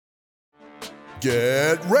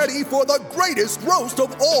Get ready for the greatest roast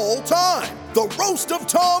of all time, the Roast of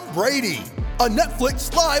Tom Brady, a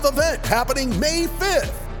Netflix live event happening May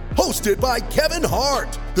 5th. Hosted by Kevin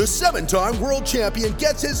Hart, the 7-time world champion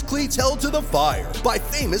gets his cleats held to the fire by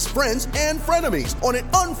famous friends and frenemies on an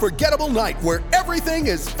unforgettable night where everything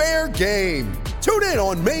is fair game. Tune in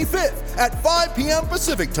on May 5th at 5 p.m.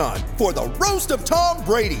 Pacific time for the Roast of Tom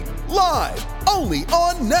Brady, live only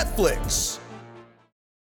on Netflix.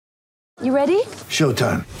 You ready?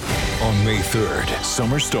 Showtime. On May 3rd,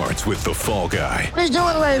 summer starts with The Fall Guy. Let's do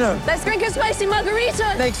it later. Let's drink a spicy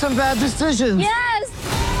margarita. Make some bad decisions. Yes!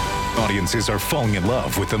 Audiences are falling in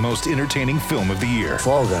love with the most entertaining film of the year.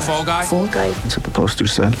 Fall Guy. Fall Guy? Fall guy. That's what the poster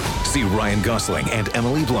said. See Ryan Gosling and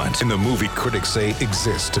Emily Blunt in the movie critics say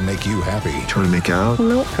exists to make you happy. Trying to make it out?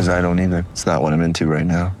 Nope. Because I don't either. It's not what I'm into right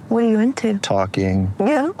now. What are you into? Talking.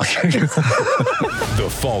 Yeah. The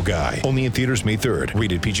Fall Guy. Only in theaters May 3rd.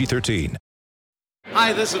 Rated PG-13.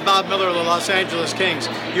 Hi, this is Bob Miller of the Los Angeles Kings.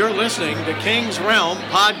 You're listening to King's Realm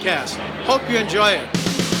Podcast. Hope you enjoy it.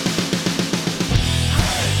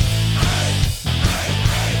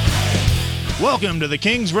 Welcome to the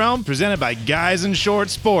King's Realm, presented by Guys in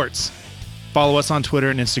Short Sports. Follow us on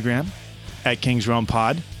Twitter and Instagram at King's Realm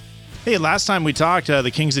Pod. Hey, last time we talked,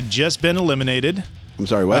 the Kings had just been eliminated. I'm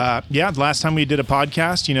sorry, what? Yeah, the last time we did a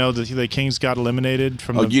podcast, the Kings got eliminated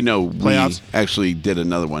from the playoffs. We actually did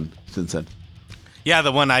another one since then. Yeah,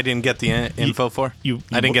 the one I didn't get the info for.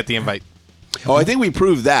 I didn't get the invite. Oh, I think we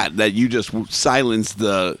proved that you just silenced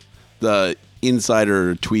the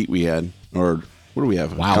insider tweet we had, or what do we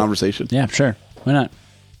have? Wow. A conversation? Yeah, sure. Why not?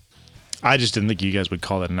 I just didn't think you guys would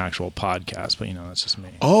call that an actual podcast, but that's just me.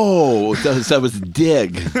 Oh, that was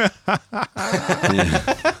dig.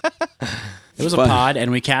 It was a pod,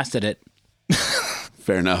 and we casted it.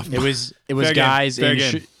 Fair enough. It was Fair guys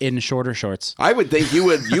game. in shorter shorts. I would think you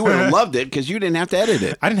would have loved it because you didn't have to edit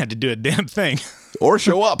it I didn't have to do a damn thing. or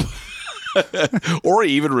show up or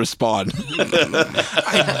even respond.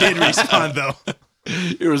 I did respond, though.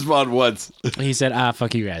 You respond once. He said,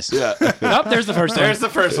 fuck you guys. Yeah. Oh, there's the first one. There's the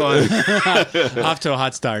first one. Off to a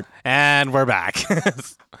hot start. And we're back. All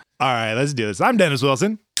right, let's do this. I'm Dennis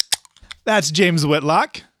Wilson. That's James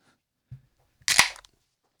Whitlock.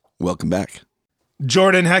 Welcome back.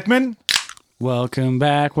 Jordan Heckman. Welcome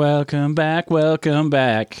back, welcome back, welcome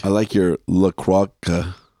back. I like your LaCroix.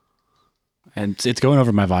 And it's going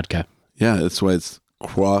over my vodka. Yeah, that's why it's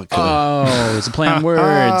Croix. Oh, it's a play on words.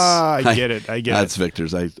 I get it. That's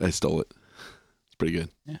Victor's. I stole it. It's pretty good.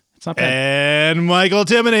 Yeah, it's not bad. And Michael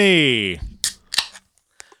Timoney.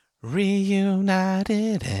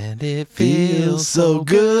 Reunited and it Feels so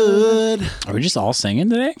good. Are we just all singing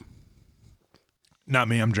today? Not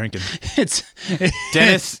me. I'm drinking. It's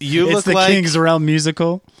Dennis, you it's look the like King's Realm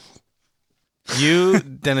musical.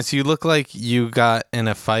 Dennis, you look like you got in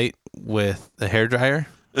a fight with a hairdryer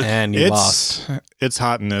and you lost. It's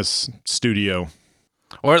hot in this studio.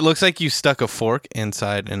 Or it looks like you stuck a fork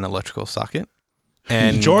inside an electrical socket.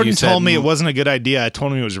 And Jordan you said, told me it wasn't a good idea. I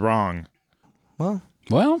told him he was wrong. Well,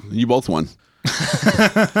 You both won.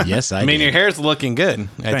 Yes, I mean, did. your hair's looking good.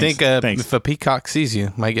 I think Thanks. if a peacock sees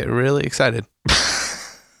you, might get really excited.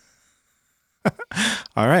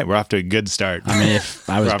 All right, we're off to a good start. I mean, if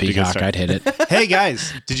I was We're off to a good Peacock, start. I'd hit it. Hey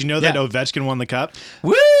guys, did you know that Yeah. Ovechkin won the cup?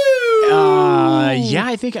 Woo! Yeah,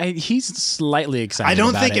 I think he's slightly excited. I don't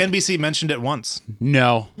about think it. NBC mentioned it once.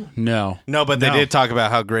 No. No, but they No. did talk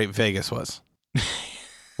about how great Vegas was.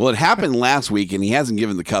 Well, it happened last week, and he hasn't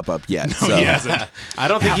given the cup up yet. So. He hasn't. I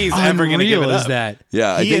don't think he's ever going to give it Unreal up. is that?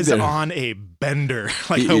 Yeah, I He think is that- on a bender,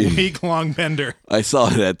 like a week-long bender. I saw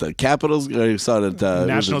it at the Capitals. I saw it at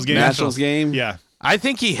Nationals game. Nationals game. Yeah. I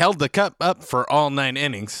think he held the cup up for all 9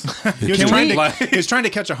 innings. He was, trying to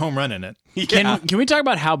catch a home run in it. Can we talk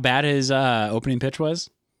about how bad his opening pitch was?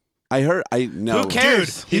 I heard. No. Who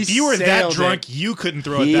cares? Dude, if you were that sailed drunk, you couldn't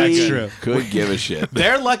throw He it that good. could give a shit.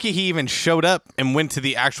 They're lucky he even showed up and went to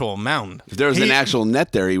the actual mound. If there was an He- actual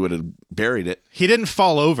net there, he would have buried it. He didn't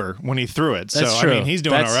fall over when he threw it. That's so, true. I mean, he's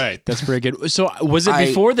doing all right. That's pretty good. So was it I-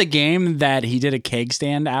 before the game that he did a keg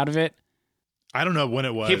stand out of it? I don't know when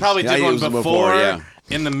it was. He probably Yeah, did it one was before, before, yeah.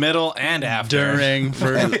 in the middle, and after. During,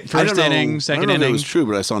 for I don't first know- inning, second I don't know if inning. it was true,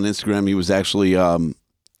 but I saw on Instagram he was actually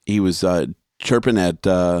chirping at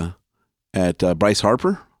Bryce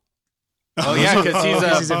Harper. Oh, yeah, because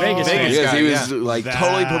he's a Vegas fan. Vegas Because guy, he was yeah. like That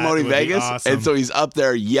totally promoting would be Vegas, awesome. and so he's up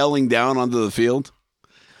there yelling down onto the field.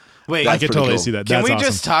 Wait, I That's could pretty totally cool. see that. can That's we awesome.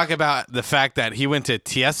 just talk about the fact that he went to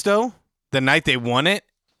Tiesto the night they won it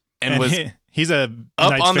and was he's a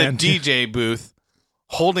up Knights on the fan, too. DJ booth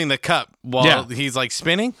holding the cup while Yeah. he's like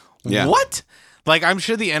spinning? Yeah. What? Like, I'm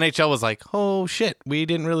sure the NHL was like, oh, shit, we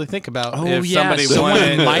didn't really think about if yeah, somebody someone won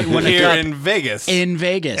it might win a here cup in Vegas. In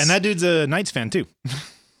Vegas. And that dude's a Knights fan too.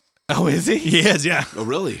 Oh, is he? He is, yeah. Oh,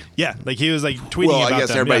 really? Yeah, like he was like tweeting Well, about I guess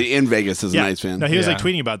them. everybody in Vegas is a yeah. Knights fan. No, he was like Yeah.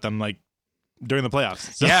 tweeting about them like during the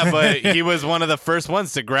playoffs. So- Yeah, but he was one of the first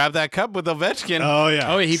ones to grab that cup with Ovechkin. Oh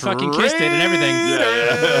yeah. Oh, he fucking kissed it and everything.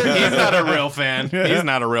 He's not a real fan. He's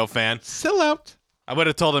not a real fan. Sell out. I would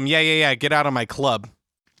have told him, yeah, get out of my club.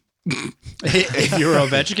 If you were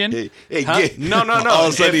Ovechkin? Hey, Huh? No. All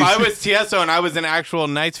of a sudden If I he's- was TSO and I was an actual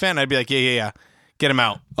Knights fan, I'd be like, yeah. Get him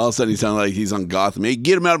out. All of a sudden, he sounded like he's on Gotham. Hey,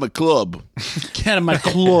 get him out of my club. Get out of my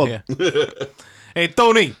club. Hey,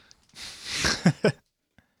 Tony.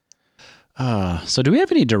 So do we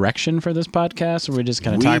have any direction for this podcast, or we just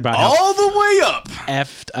kind of talk about how All the way up.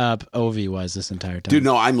 effed up Ovi was this entire time? Dude,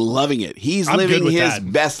 no, I'm loving it. He's I'm good living with his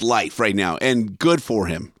that. best life right now, and good for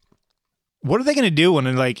him. What are they gonna do when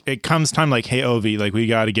it comes time like, hey Ovi, like we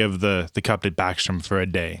got to give the cup to Backstrom for a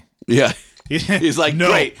day? Yeah. He's like, No.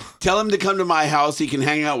 great. Tell him to come to my house. He can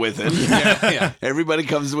hang out with him. Yeah. Everybody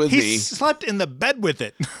comes with He me. slept in the bed with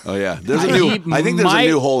it. Oh yeah, there's a new. I think there's a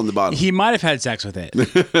new hole in the bottom. He might have had sex with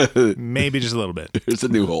it. Maybe just a little bit. There's a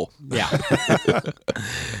new hole. Yeah.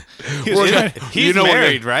 He's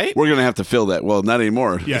married, right? We're gonna have to fill that. Well, not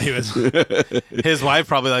anymore. Yeah, he was. His wife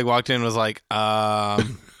probably like walked in and was like,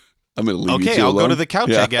 I'm gonna leave you okay, two I'll go alone. to the couch,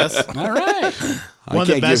 Yeah. I guess. All right. One of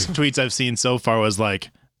the can't best give- tweets I've seen so far was like,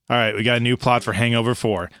 all right, we got a new plot for Hangover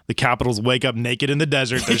 4. The Capitals wake up naked in the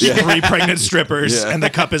desert. There's 3 pregnant strippers, and the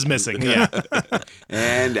cup is missing. Yeah.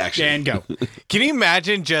 And action. And go. Can you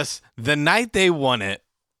imagine just the night they won it?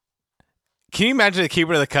 Can you imagine the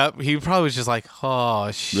keeper of the cup? He probably was just like,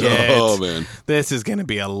 oh, shit. Oh man. This is going to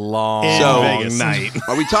be a long In Vegas. night.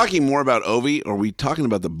 Are we talking more about Ovi, or are we talking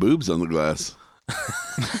about the boobs on the glass?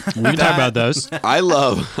 We can talk about those. I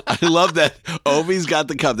love that Ovi's got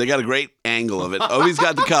the cup. They got a great angle of it. Ovi's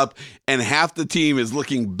got the cup, and half the team is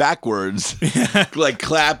looking backwards, like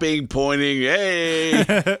clapping, pointing.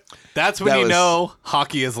 Hey, That's when That you was- know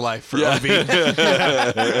hockey is life for Yeah.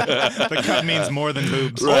 Ovi. The cup means more than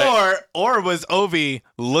boobs. Or was Ovi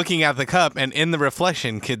looking at the cup and in the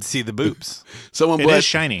reflection could see the boobs? someone It put is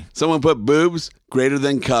shiny. Someone put boobs greater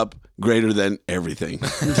than cup, greater than everything.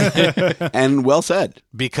 And well said.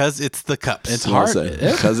 Because it's the cups. It's Well hard. said.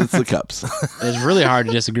 Because it's the cups. It's really hard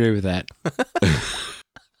to disagree with that.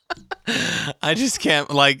 I just can't,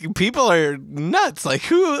 like, people are nuts. Like,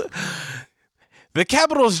 who? The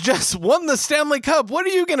Capitals just won the Stanley Cup. What are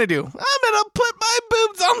you going to do? I'm going to put my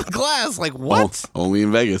boobs on the glass. Like, what? Oh, only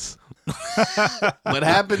in Vegas. What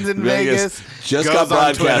happens in Vegas just goes got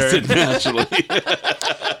on broadcasted Twitter. nationally.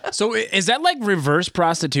 So is that like reverse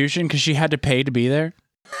prostitution because she had to pay to be there?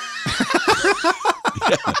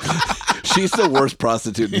 She's the worst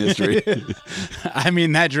prostitute in history. I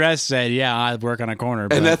mean, that dress said, yeah, I work on a corner.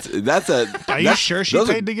 But... And that's a. Are you sure she those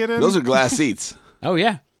paid to get in? Those are glass seats. oh,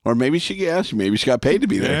 yeah. Or maybe she got paid to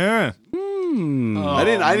be there. Yeah. I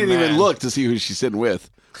didn't even look to see who she's sitting with.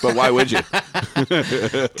 But why would you?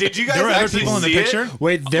 Did you guys There were other actually people in the see it? picture?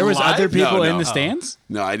 Wait, there was Live? other people No, in no. the stands?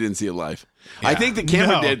 No, I didn't see it live. I think the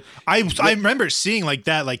camera No. did. I remember seeing like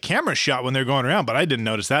that like camera shot when they're going around, but I didn't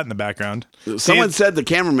notice that in the background. Someone said the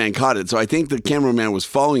cameraman caught it, so I think the cameraman was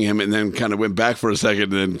following him and then kind of went back for a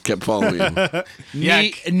second and then kept following him. Yeah.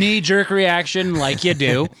 Knee jerk reaction like you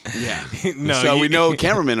do. No, So we know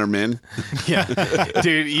cameramen are men. Yeah,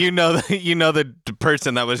 dude, you know the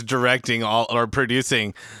person that was directing all or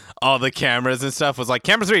producing all the cameras and stuff was like,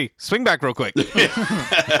 camera 3, swing back real quick. This ain't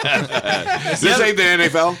the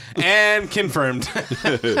NFL. And confirmed.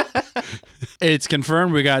 It's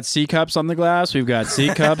confirmed. We got C cups on the glass. We've got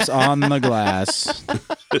C cups on the glass.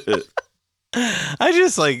 I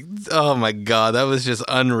just like, oh my God, that was just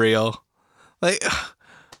unreal. Like,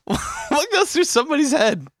 what goes through somebody's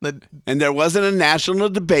head? And there wasn't a national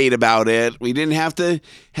debate about it. We didn't have to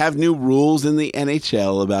have new rules in the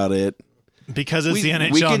NHL about it. Because it's the we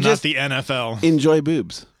NHL, could not just- the NFL. Enjoy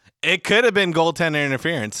boobs. It could have been goaltender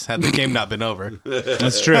interference had the game not been over.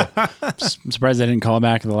 That's true. I'm surprised they didn't call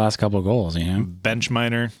back the last couple of goals, you know? Bench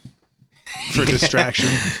miner for distraction.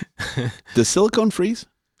 Does silicone freeze?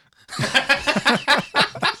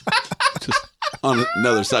 Just on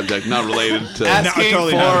another subject, not related to. Asking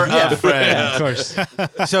totally for not. a friend. Of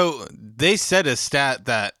course. So they said a stat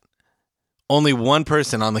that only one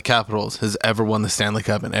person on the Capitals has ever won the Stanley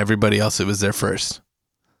Cup, and everybody else it was their first.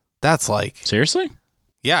 That's like, Seriously?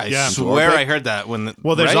 yeah, I Yeah. swear I heard that when.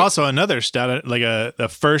 Well, there's right? also another stat, like a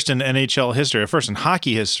first in NHL history, a first in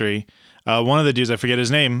hockey history. One of the dudes, I forget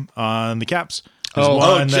his name, on the Caps. has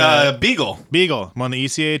won the- Beagle. Beagle won the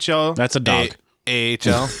ECHL. That's a dog.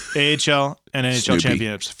 AHL. AHL and NHL Snoopy.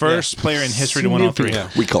 championships. First player in history to win all three.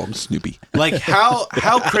 We call him Snoopy. Like how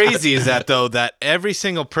crazy is that though? That every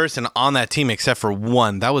single person on that team except for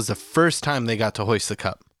one, that was the first time they got to hoist the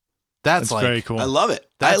cup. That's like very cool. I love it.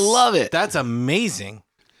 I love it. That's amazing.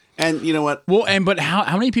 And you know what? Well, but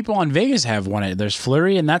how many people on Vegas have won it? There's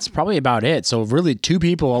Fleury, and that's probably about it. So really, 2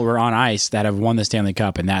 people were on ice that have won the Stanley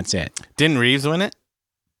Cup, and that's it. Didn't Reeves win it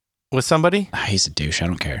with somebody? He's a douche. I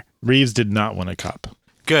don't care. Reeves did not win a cup.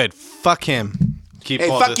 Good. Fuck him. Hey,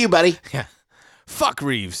 fuck you, buddy. Yeah. Fuck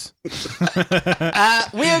Reeves.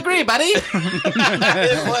 We agree, buddy.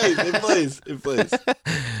 It plays.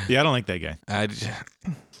 Yeah, I don't like that guy.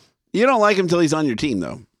 You don't like him till he's on your team,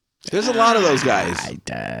 though. There's a lot of those guys.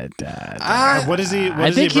 What is he?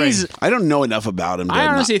 I think he's. I don't know enough about him. I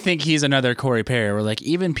honestly think he's another Corey Perry. Where like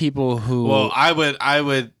even people who I would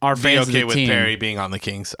are be fans of okay the with team. Perry being on the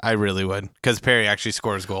Kings. I really would, because Perry actually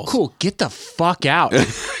scores goals. Cool, get the fuck out.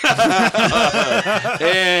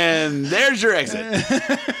 And there's your exit.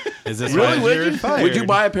 Is this Really? why Would you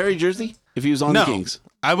buy a Perry jersey if he was on No. the Kings?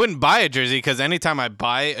 I wouldn't buy a jersey because anytime I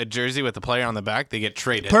buy a jersey with a player on the back, they get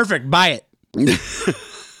traded. Perfect, buy it.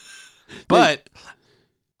 But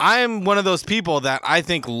I'm one of those people that I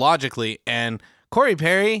think logically, and Corey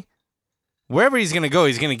Perry, wherever he's going to go,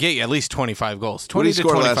 he's going to get you at least 25 goals. What did 20 he to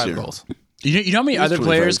score last 25 year? goals. You know how many He's other 25.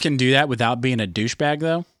 players can do that without being a douchebag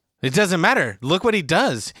though? It doesn't matter. Look what he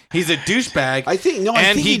does. He's a douchebag. I think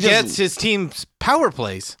and he just- gets his team's power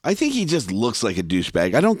plays. I think he just looks like a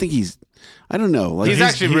douchebag. I don't think he's. I don't know. Like He's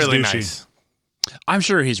actually really douchey. nice. I'm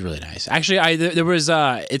sure he's really nice. Actually, there was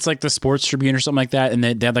it's like the Sports Tribune or something like that, and they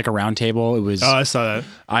had like a round table. It was Oh, I saw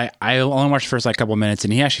that. I only watched the first like couple minutes,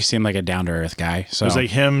 and he actually seemed like a down to earth guy. So It was like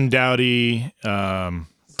him, Dowdy.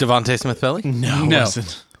 Devontae Smith-Pelly? No, No. it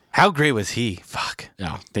wasn't. How great was he? Fuck.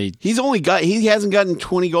 yeah, he hasn't gotten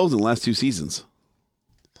 20 goals in the last 2 seasons.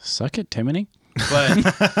 suck it, Timony. But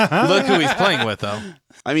look who he's playing with, though.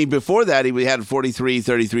 I mean, before that, he had 43,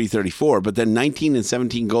 33, 34, but then 19 and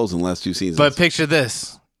 17 goals in the last 2 seasons. But picture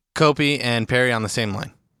this. Kopi and Perry on the same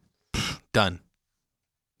line. Done.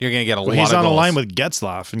 You're going to get a lot of goals. He's on a line with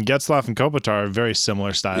Getzlaf, and Getzlaf and Kopitar are very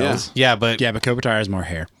similar styles. Yeah, but Kopitar has more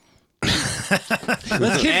hair.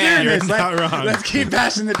 Let's keep doing this. Not wrong. Let's keep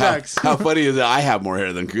bashing the Ducks. How funny is it? I have more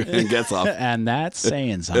hair than Getzlaf. And that's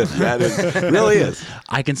saying something. That is, really is.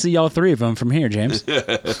 I can see all 3 of them from here, James.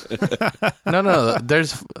 no,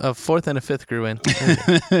 there's a 4th and a 5th grew in.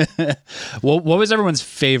 Well, what was everyone's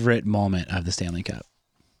favorite moment of the Stanley Cup?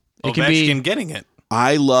 It can be Ovechkin getting it.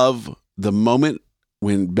 I love the moment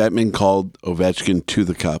when Bettman called Ovechkin to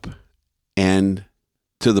the cup and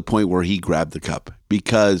to the point where he grabbed the cup,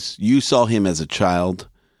 because you saw him as a child.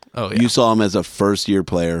 Oh, yeah. You saw him as a first-year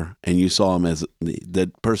player, and you saw him as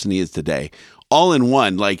the person he is today. All in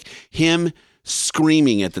one, like him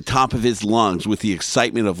screaming at the top of his lungs with the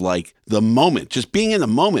excitement of like the moment, just being in the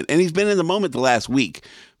moment. And he's been in the moment the last week,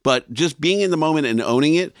 but just being in the moment and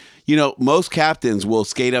owning it. You know, most captains will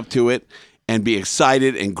skate up to it and be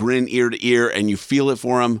excited and grin ear to ear, and you feel it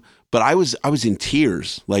for him. But I was in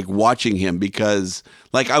tears, like watching him, because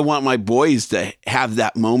like I want my boys to have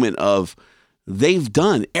that moment of they've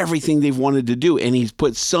done everything they've wanted to do, and he's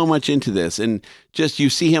put so much into this. And just you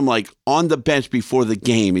see him like on the bench before the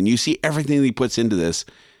game, and you see everything that he puts into this,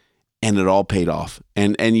 and it all paid off.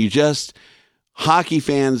 And you just hockey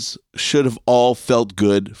fans should have all felt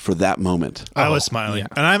good for that moment. I was smiling.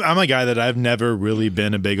 And I'm a guy that I've never really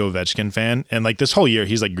been a big Ovechkin fan. And like this whole year,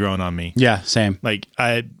 he's like grown on me. Yeah, same. Like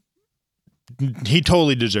he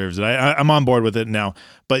totally deserves it. I'm on board with it now.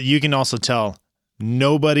 But you can also tell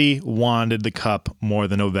nobody wanted the cup more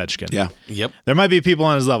than Ovechkin. Yeah. Yep. There might be people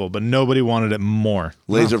on his level, but nobody wanted it more.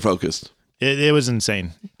 Laser focused. It was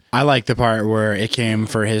insane. I like the part where it came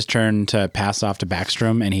for his turn to pass off to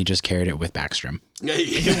Backstrom, and he just carried it with Backstrom.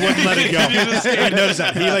 He wouldn't let it go. I noticed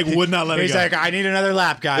that. He like would not let it He's go. like, I need another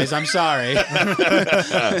lap, guys. I'm sorry.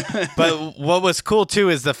 But what was cool too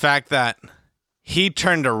is the fact that he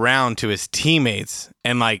turned around to his teammates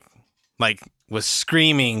and like was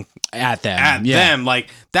screaming At them. at Yeah. them. Like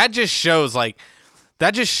that just shows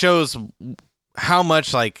how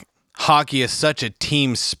much like hockey is such a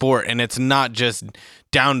team sport, and it's not just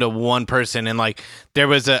down to one person. And like there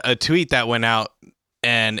was a tweet that went out,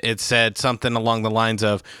 and it said something along the lines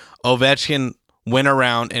of Ovechkin went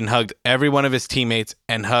around and hugged every one of his teammates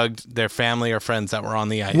and hugged their family or friends that were on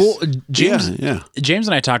the ice. Well, James Yeah. James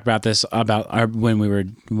and I talked about this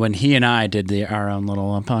when he and I did our own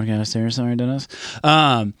little podcast here. Sorry, Dennis.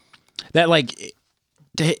 That like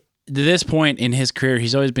this point in his career,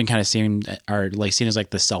 he's always been kind of seen as like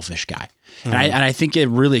the selfish guy. And I think it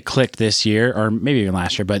really clicked this year, or maybe even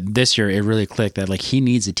last year, but this year it really clicked that like he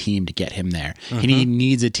needs a team to get him there. He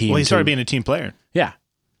needs a team. Well, he started being a team player. Yeah.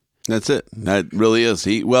 That's it. That really is.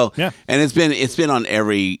 And it's been on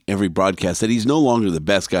every broadcast that he's no longer the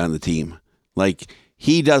best guy on the team. Like,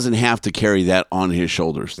 he doesn't have to carry that on his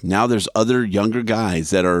shoulders. Now there's other younger guys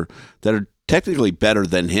that are technically better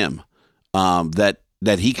than him, that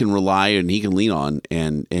he can rely and he can lean on,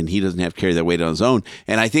 and he doesn't have to carry that weight on his own.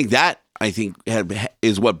 And I think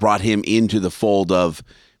is what brought him into the fold of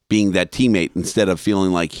being that teammate instead of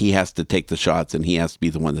feeling like he has to take the shots and he has to be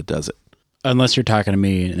the one that does it. Unless you're talking to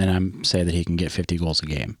me, and I'm saying that he can get 50 goals a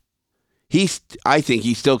game. I think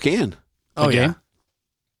he still can. Oh, yeah.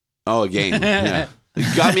 Oh, a game. Yeah.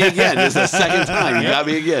 You got me again. This is the second time. You got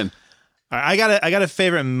me again. I got a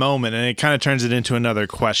favorite moment, and it kind of turns it into another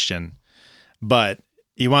question. But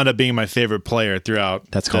he wound up being my favorite player throughout.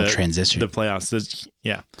 That's called transition. The playoffs. It's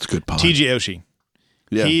good. TJ Oshie.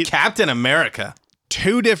 Yeah. Captain America.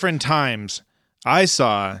 2 different times I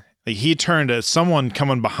saw like he turned to someone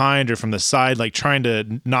coming behind or from the side, like trying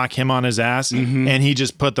to knock him on his ass, and he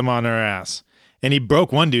just put them on their ass. And he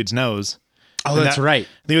broke one dude's nose. Oh, that's right.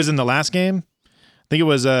 I think it was in the last game. I think it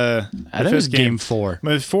was I think it was game 4. It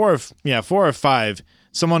was 4 or 5.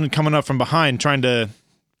 Someone coming up from behind trying to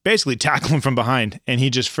basically tackle him from behind, and he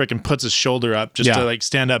just freaking puts his shoulder up just to like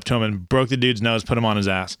stand up to him and broke the dude's nose, put him on his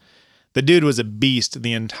ass. The dude was a beast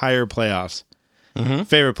the entire playoffs.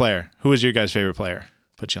 Favorite player? Who was your guys' favorite player?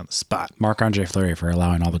 Put you on the spot. Marc-Andre Fleury for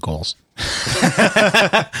allowing all the goals.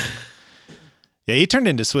 Yeah, he turned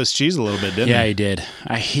into Swiss cheese a little bit, didn't he? Yeah, he did.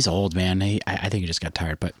 He's old, man. I think he just got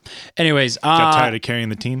tired. But anyways. Got tired of carrying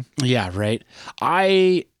the team? Yeah, right.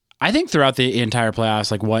 I think throughout the entire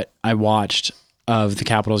playoffs, like what I watched of the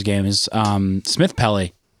Capitals game is Smith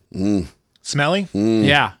Pelly. Smelly?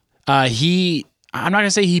 Yeah. I'm not going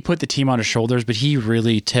to say he put the team on his shoulders, but he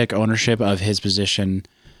really took ownership of his position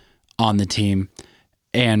on the team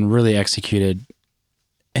and really executed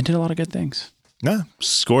and did a lot of good things. Yeah,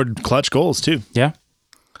 scored clutch goals too. Yeah.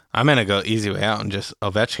 I'm going to go easy way out and just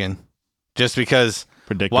Ovechkin. Just because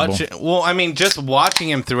predictable. Just watching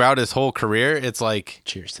him throughout his whole career, it's like,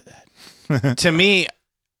 cheers to that. To me,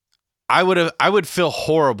 I would feel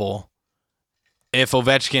horrible if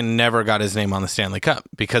Ovechkin never got his name on the Stanley Cup,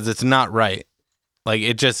 because it's not right. Like,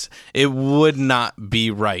 it would not be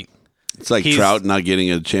right. It's like Trout not getting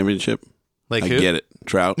a championship. Like, I who? get it.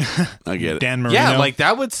 Trout. I get it. Dan Marino. Yeah, like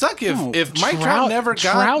that would suck if Mike Trout never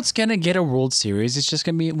got. Trout's gonna get a World Series. It's just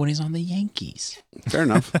gonna be when he's on the Yankees. Fair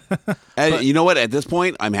enough. And you know what? At this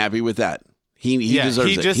point, I'm happy with that. He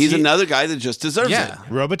deserves it. He's another guy that just deserves it.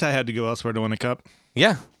 Robitaille had to go elsewhere to win a cup.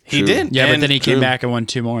 Yeah, he True. did. Yeah, but then he came back and won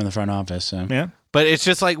 2 more in the front office. So. Yeah. But it's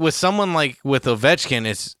just like with someone like with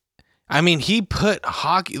Ovechkin, he put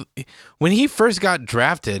hockey when he first got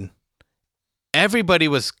drafted. Everybody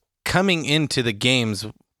was coming into the games,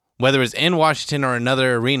 whether it was in Washington or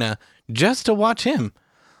another arena, just to watch him.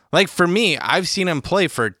 Like, for me, I've seen him play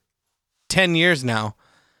for 10 years now,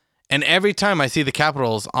 and every time I see the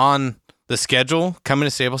Capitals on the schedule coming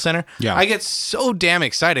to Staples Center, I get so damn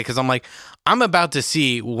excited because I'm like, I'm about to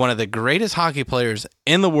see one of the greatest hockey players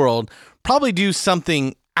in the world probably do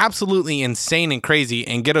something absolutely insane and crazy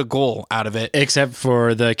and get a goal out of it. Except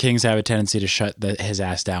for the Kings have a tendency to shut his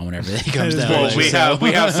ass down whenever he comes down. Well,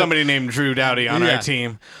 we have somebody named Drew Doughty on our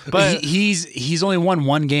team, but he's only won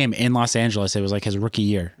 1 game in Los Angeles. It was like his rookie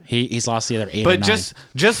year. He's lost the other 8 or 9. But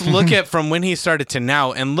just look at from when he started to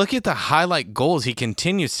now, and look at the highlight goals he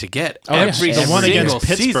continues to get every the one against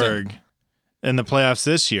Pittsburgh season. In the playoffs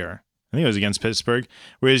this year. I think it was against Pittsburgh,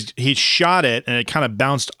 where he shot it and it kind of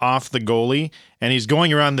bounced off the goalie, and he's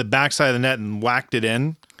going around the backside of the net and whacked it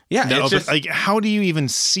in. Yeah, it's just, like, how do you even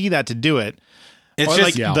see that to do it? It's or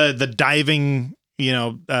just like the diving,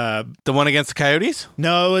 the one against the Coyotes.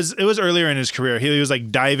 No, it was earlier in his career. He was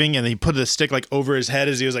like diving and he put the stick like over his head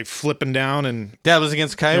as he was like flipping down, and that was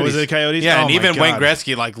against the Coyotes. Was it the Coyotes? Yeah, oh, and even God. Wayne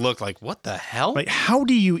Gretzky looked like, what the hell? Like, how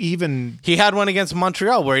do you even? He had one against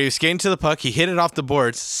Montreal where he was skating to the puck, he hit it off the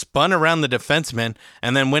boards, spun around the defenseman,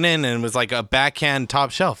 and then went in and was like a backhand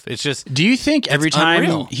top shelf. It's just. Do you think every time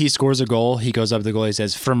unreal. he scores a goal, he goes up to the goalie and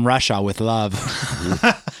says, "From Russia with love"?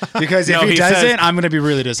 Because if No, he he doesn't, says- I'm going to be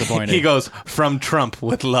really disappointed. He goes, "From Trump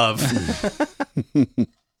with love."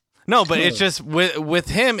 No, but it's just with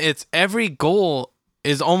him, it's every goal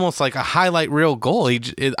is almost like a highlight reel goal.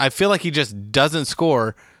 I feel like he just doesn't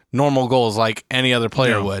score normal goals like any other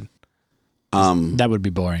player would. That would be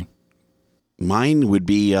boring. Mine would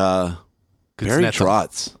be Barry Kuznetsov.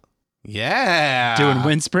 Trotz. Yeah. Doing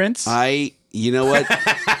wind sprints? I You know what?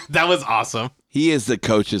 That was awesome. He is the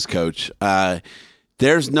coach's coach.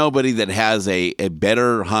 There's nobody that has a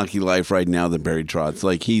better hockey life right now than Barry Trotz.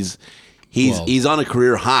 Like he's on a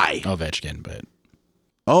career high. Ovechkin, but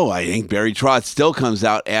I think Barry Trotz still comes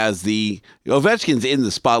out as Ovechkin's in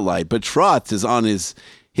the spotlight, but Trotz is on his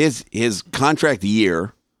contract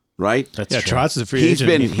year, right? That's true. Trotz is a free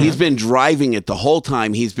agent. He's been driving it the whole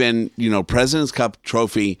time. He's been, President's Cup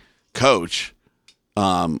trophy coach,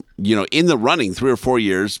 in the running 3 or 4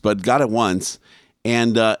 years, but got it once.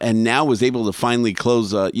 And now was able to finally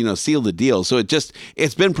close, seal the deal. So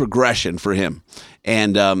it's been progression for him.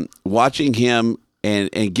 And watching him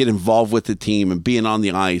and get involved with the team and being on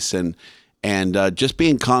the ice and just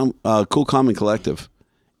being cool, calm, and collective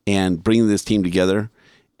and bringing this team together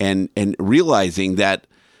and realizing that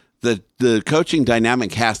the coaching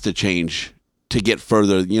dynamic has to change to get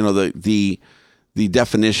further. The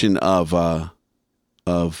definition of what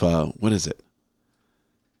is it?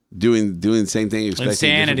 Doing the same thing,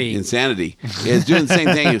 expecting insanity is doing the same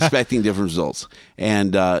thing, expecting different results.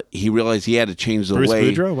 And he realized he had to change the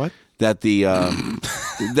way that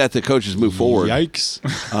the coaches move forward. Yikes!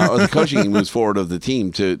 Or the coaching moves forward of the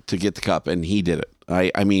team to get the cup, and he did it.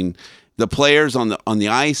 I mean, the players on the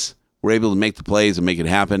ice were able to make the plays and make it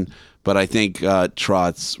happen. But I think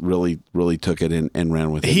Trotz really took it and ran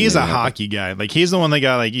with it. He's a hockey guy. Like he's the one that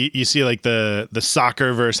got like you see like the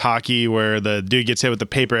soccer versus hockey where the dude gets hit with the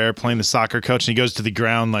paper airplane, the soccer coach, and he goes to the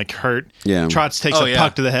ground like hurt. Yeah. Trotz takes a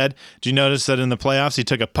puck to the head. Did you notice that in the playoffs he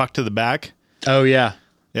took a puck to the back? Oh yeah.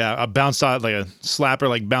 Yeah, a bounce off like a slapper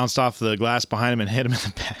like bounced off the glass behind him and hit him in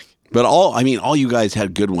the back. But all you guys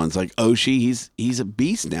had good ones. Like Oshie, he's a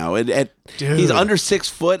beast now. He's under 6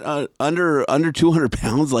 foot, under 200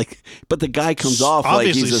 pounds. Like, but the guy comes off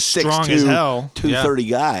obviously like he's a strong as hell, 230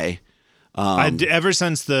 guy. Ever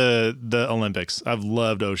since the Olympics, I've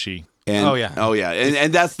loved Oshie. And,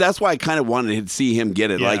 and that's why I kind of wanted to see him get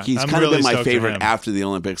it. Yeah, like he's I'm kind of really been my stoked for favorite him. after the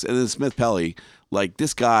Olympics. And then Smith Pelly, like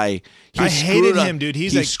this guy, I hated him, dude. He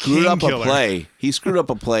screwed up killer. a play. He screwed up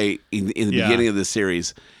a play in the beginning of the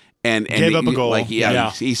series. And gave up a goal. Like,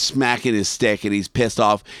 he's smacking his stick and he's pissed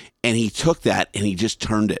off. And he took that and he just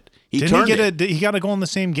turned it. He got a goal in the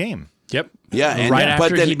same game. Yep. Yeah, and right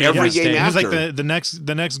but after then every game It was after, like the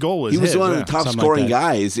next goal was he was his. one of the top Something scoring like that.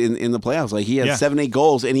 guys in the playoffs. Like he had 7-8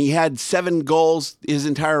 goals, and he had 7 goals his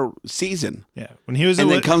entire season. Yeah, when he was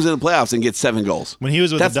and then comes in the playoffs and gets 7 goals. When he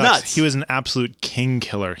was with That's the Ducks, nuts. he was an absolute king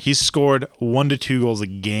killer. He scored 1 to 2 goals a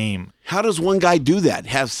game. How does one guy do that?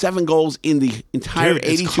 Have 7 goals in the entire Dude,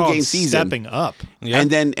 it's 82 called game season, stepping up. and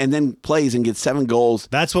then plays and gets 7 goals.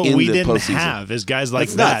 That's what in we the didn't postseason. have is guys like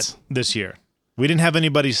That's that nuts. this year. We didn't have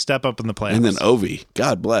anybody step up in the playoffs. And then Ovi,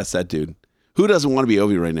 God bless that dude. Who doesn't want to be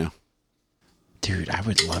Ovi right now? Dude, I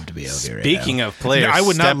would love to be Ovi right now. Speaking of players, I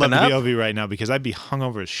would not love stepping to up, be Ovi right now because I'd be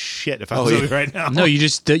hungover as shit if I was Ovi right now. No,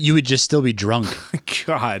 you would just still be drunk.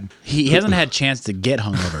 God. He hasn't had a chance to get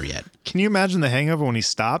hungover yet. Can you imagine the hangover when he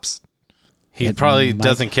stops? he probably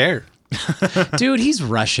doesn't care. Dude, he's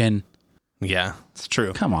Russian. Yeah. It's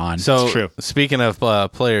true. Come on. So It's true. speaking of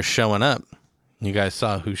players showing up, you guys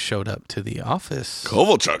saw who showed up to the office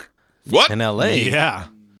Kovalchuk. What? in LA. Yeah.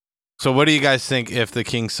 So what do you guys think if the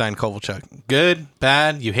Kings sign Kovalchuk? Good,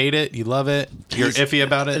 bad, you hate it, you love it, you're iffy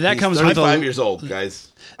about it? That comes He's with 35 years old,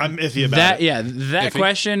 guys. I'm iffy about that. it. Yeah, that Iffy?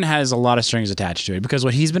 question has a lot of strings attached to it because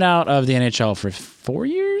he's been out of the NHL for 4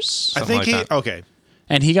 years, I think like that. okay.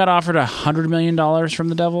 and he got offered $100 million from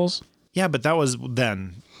the Devils. Yeah, but that was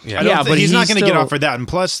then. Yeah. I don't Yeah, think- but he's not he's going to get still- offered that. And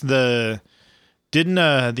plus, didn't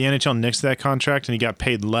the NHL nix that contract and he got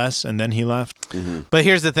paid less and then he left? But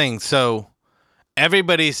here's the thing. So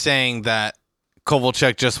everybody's saying that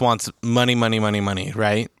Kovalchuk just wants money,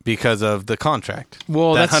 right? Because of the contract.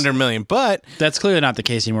 Well, that that's- $100 million. But That's clearly not the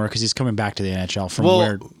case anymore because he's coming back to the NHL from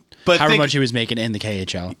but however think- much he was making in the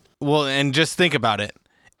KHL. well, and just think about it.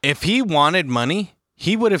 If he wanted money,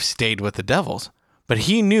 he would have stayed with the Devils. But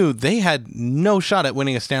he knew they had no shot at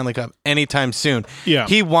winning a Stanley Cup anytime soon. Yeah.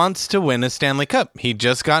 He wants to win a Stanley Cup. He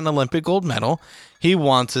just got an Olympic gold medal. He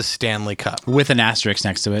wants a Stanley Cup. With an asterisk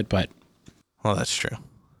next to it, but Well, that's true.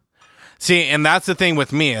 See, and that's the thing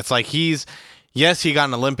with me. It's like he got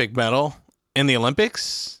an Olympic medal in the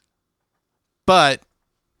Olympics, but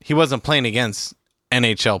he wasn't playing against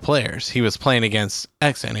NHL players. He was playing against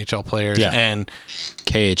ex-NHL players and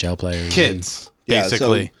KHL players. kids,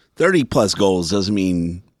 basically. So 30 plus goals doesn't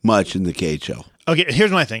mean much in the KHL. Okay,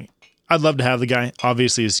 here's my thing. I'd love to have the guy.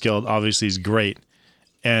 Obviously, he's skilled. Obviously, he's great.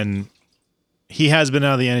 And he has been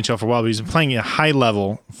out of the NHL for a while, but he's been playing at a high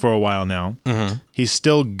level for a while now. Mm-hmm. He's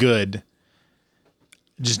still good.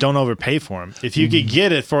 just don't overpay for him. If you could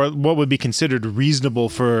get it for what would be considered reasonable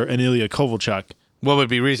for an Ilya Kovalchuk, What would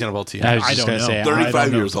be reasonable to you? I was I just don't going to know. say,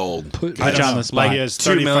 35 years old. put I you don't on know. the spot. Like he has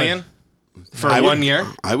 $2 million for I 1 would- year?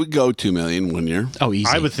 I would go $2 million 1 year. Oh, easy.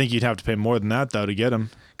 I would think you'd have to pay more than that though to get him.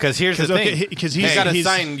 Because here's the 'Cause, thing. okay, 'cause you he's- gotta he's-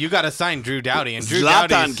 sign. You got to sign Drew Doughty, and Drew Zlatan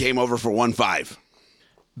Doughty came over for 1.5.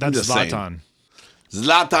 That's just saying. Zlatan.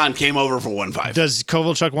 Zlatan came over for 1.5. Does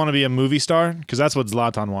Kovalchuk want to be a movie star? Because that's what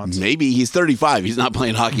Zlatan wants. Maybe he's 35. He's not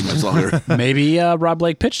playing hockey much longer. Maybe Rob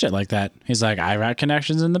Blake pitched it like that. He's like, I got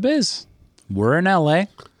connections in the biz. We're in LA.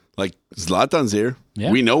 Like Zlatan's here.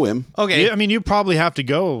 Yeah. We know him. Okay, Yeah, I mean, you probably have to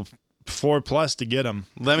go 4+ to get him.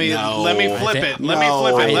 let me No. flip it. Let me No.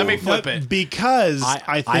 flip it. Let me flip it. Because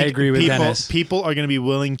I think agree with Dennis. people are going to be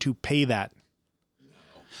willing to pay that.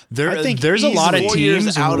 There, think there's a lot of easily 4 years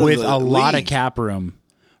teams out of with the a lot of league. cap room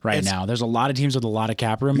right now. There's a lot of teams with a lot of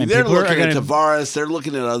cap room, and They're people are looking at going to. Tavares. They're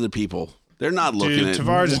looking at other people. They're not looking Dude, at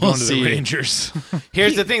Tavares is We'll going to see. the Rangers.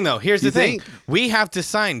 Here's the thing, though. Here's the You thing. think? We have to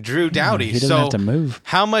sign Drew Doughty. he doesn't so have to move.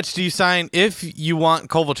 how much do you sign if you want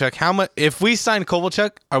Kovalchuk? How much? If we sign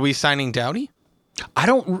Kovalchuk, are we signing Doughty? I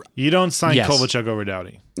don't. You don't sign Yes. Kovalchuk over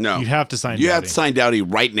Doughty. No. You have to sign You Doughty. have to sign Doughty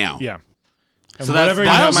right now. Yeah. And So that's- whatever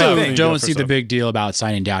that's you I not have my also to thing. do, don't go see for the some. big deal about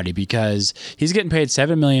signing Doughty because he's getting paid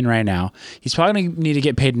 $7 million right now. He's probably going to need to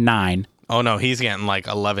get paid $9 million. Oh no, he's getting like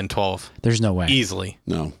 11, 12 There's no way. easily.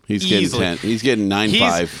 No, he's getting Easily. 10. He's getting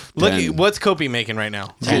 9.5. He's look. 10. What's Kopi making right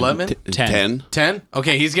now? 11, 10. 10.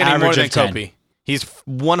 Okay, he's getting Average more than of 10. Kopi. He's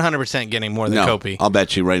 100% getting more than No, Kopi. I'll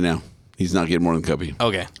bet you right now. He's not getting more than Kobe.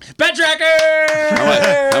 Okay, Bet tracker. How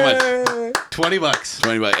much? How much? $20. 20 bucks.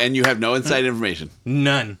 And you have no inside information.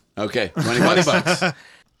 None. Okay. 20 $20. bucks.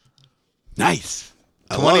 Nice.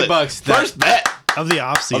 I 20 love it. bucks. That- First bet Of the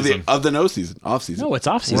offseason. of the no season. Off season. No, it's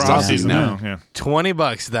off We're season. off season now. now. Yeah.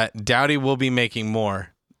 $20 that Doughty will be making more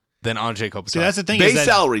than Andre Kopitar. See, that's the thing. Base is that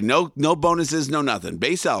salary. No bonuses, no nothing.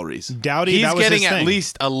 Base salaries. Doughty, He's that was getting his at thing.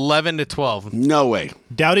 least 11 to 12. No way.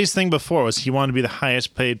 Doughty's thing before was he wanted to be the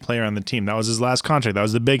highest paid player on the team. That was his last contract. That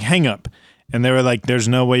was the big hang up. And they were like, there's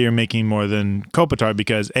no way you're making more than Kopitar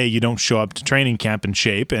because A, you don't show up to training camp in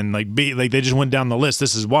shape, and like B, like they just went down the list.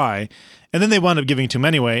 This is why. And then they wound up giving to him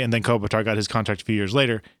anyway, and then Kopitar got his contract a few years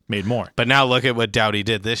later, made more. But now look at what Doughty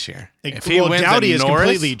did this year. If he well, wins Doughty the has Norris,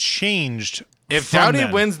 completely changed. if from Doughty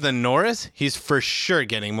them. wins the Norris, he's for sure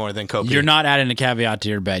getting more than Kopi. You're not adding a caveat to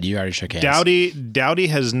your bet. You already shook hands. Doughty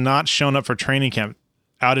has not shown up for training camp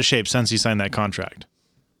out of shape since he signed that contract.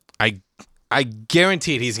 I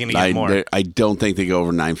guarantee he's going to get more. I don't think they go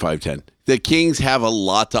over 9, 5, 10. The Kings have a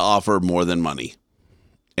lot to offer more than money.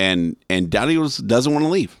 And Doughty doesn't want to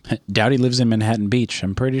leave. Doughty lives in Manhattan Beach.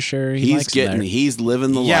 I'm pretty sure likes it there. He's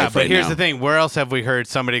living the Yeah, life but right here's now. the thing. Where else have we heard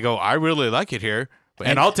somebody go, I really like it here,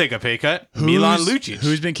 and I'll take a pay cut? Milan Lucic.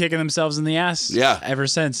 Who's been kicking themselves in the ass Yeah. ever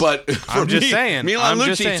since. But I'm just saying. Milan I'm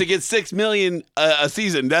just Lucic saying. to get $6 million a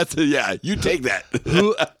season. That's you take that.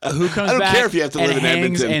 who comes I don't back care if you have to and live in hangs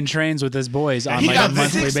Edmonton. and trains with his boys on He like a got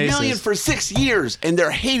monthly $6 million basis? for 6 years, and they're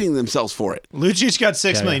hating themselves for it. Lucic got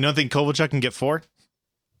 $6 Yeah, million. You don't think Kovalchuk can get 4?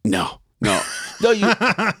 No. No,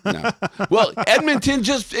 no. Well, Edmonton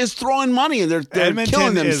just is throwing money, and they're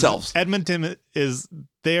killing themselves. Edmonton is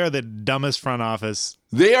they are the dumbest front office.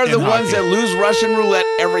 They are the in ones hockey. that lose Russian roulette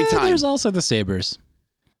every time. There's also the Sabres.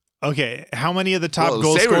 Okay, how many of the top Well, the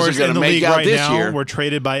goal Sabres are scorers gonna in the make league out right this now year. were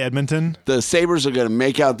traded by Edmonton? The Sabres are going to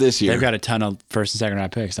make out this year. They've got a ton of first and second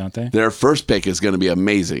round picks, don't they? Their first pick is going to be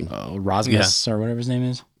amazing. Rosmus or whatever his name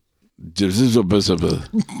is.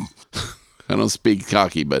 I don't speak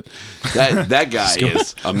cocky, but that guy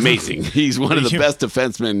is amazing. He's one of the best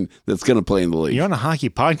defensemen that's going to play in the league. You're on a hockey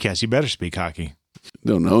podcast. You better speak hockey.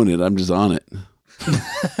 Don't own it. I'm just on it.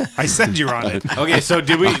 I said you're on it. Okay, so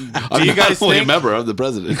do you guys only a think? member of the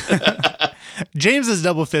president. James is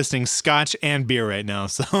double fisting scotch and beer right now.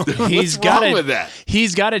 So He's What's wrong got with that?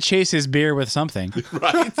 He's got to chase his beer with something.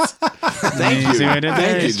 Right? Thank you. See what I did there?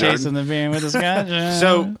 Thank you, He's Jordan. chasing the beer with the scotch.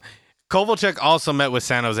 So Kovalchuk also met with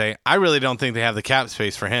San Jose. I really don't think they have the cap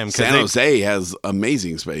space for him. San Jose has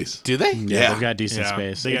amazing space. Do they? Yeah. they've got decent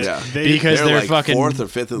space. They got- Yeah. they- They're like fucking 4th or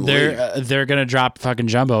 5th in the league. They're gonna drop fucking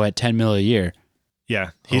Jumbo at $10 million a year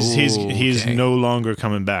yeah, he's okay. no longer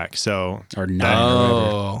coming back. So or nine. Or whatever.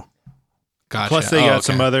 Oh, gotcha. plus they got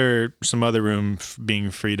okay. some other room being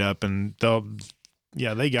freed up, and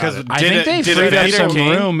they got 'Cause it. I Did think they did freed up Evander some Kane?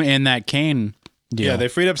 room in that Kane deal. Yeah, they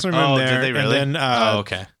freed up some room Oh, there. did they really? And then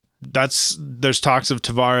okay. there's talks of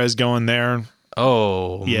Tavares going there.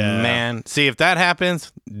 Oh, Yeah. man. See, if that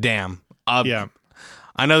happens, damn. Yeah.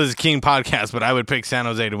 I know this is a King podcast, but I would pick San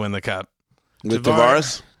Jose to win the cup. With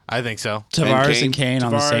Tavares? I think so. Tavares and Kane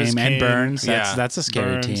on the Tavares, same, Kane, and Burns. yeah. That's a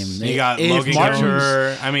scary Burns. team. You got If Logan Martin-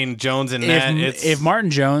 Couture. I mean, Jones and net. if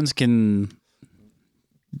Martin Jones can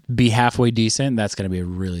be halfway decent, that's going to be a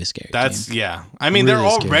really scary team. Yeah. I mean, Really they're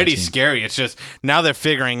scary already team. scary. It's just now they're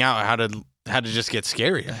figuring out how to just get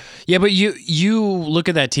scarier. Yeah, but you look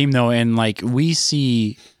at that team though, and like we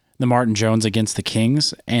see the Martin Jones against the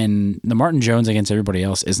Kings, and the Martin Jones against everybody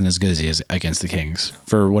else isn't as good as he is against the Kings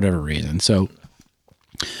for whatever reason. So,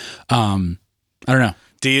 I don't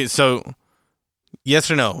know. So,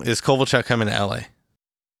 yes or no? Is Kovalchuk coming to LA?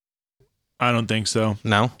 I don't think so.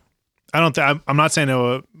 No. I don't. I'm not saying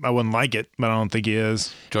I wouldn't like it, but I don't think he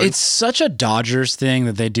is. Jordan? It's such a Dodgers thing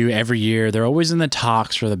that they do every year. They're always in the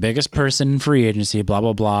talks for the biggest person in free agency. Blah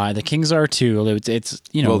blah blah. The Kings are too. It's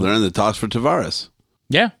Well, they're in the talks for Tavares.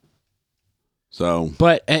 yeah. So,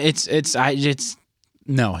 But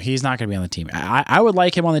no, he's not going to be on the team. I would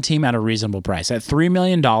like him on the team at a reasonable price. At $3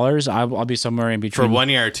 million, I'll be somewhere in For between. 1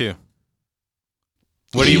 year or 2?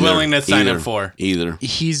 What are you willing to sign him for? Either.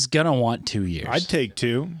 He's going to want 2 years. I'd take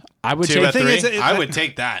 2. I would 2 take or 3? is, I would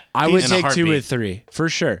take that. I would in a take 2 heartbeat. or 3 for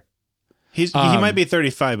sure. He might be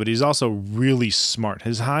 35, but he's also really smart.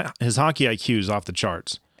 His hockey IQ is off the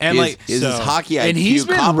charts. And like, is his hockey IQ And he's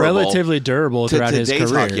been comparable relatively durable to throughout his today's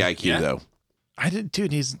career. hockey IQ, Yeah. though?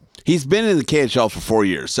 Dude, He's been in the KHL for 4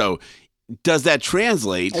 years. So, does that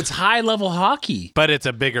translate? It's high level hockey. but it's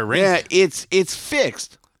a bigger rink. Yeah, it's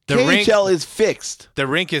fixed. The KHL is fixed. The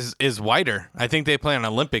rink is wider. I think they play on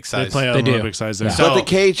Olympic size. they play on They do. Olympic size there. Yeah. So- But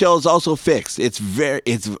the KHL is also fixed.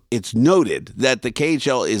 It's noted that the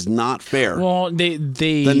KHL is not fair. Well, the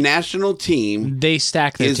they national team they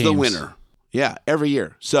stack their is teams. the winner. Yeah, every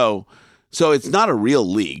year. So it's not a real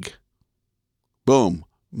league. Boom.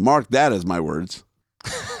 Mark that as my words.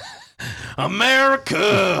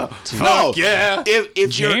 America. No, Fuck yeah.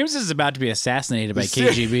 If you're James is about to be assassinated by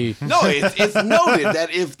KGB. No, it's noted that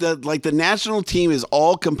if the national team is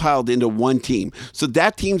all compiled into one team, so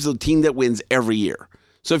that team's the team that wins every year.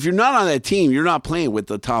 So if you're not on that team, you're not playing with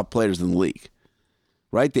the top players in the league,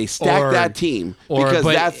 right? They stack that team because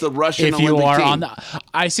but that's the Russian if you Olympic are team. on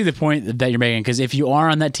I see the point that you're making, because if you are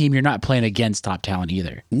on that team, you're not playing against top talent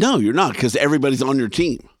either. No, you're not, because everybody's on your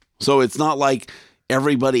team. So it's not like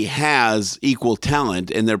everybody has equal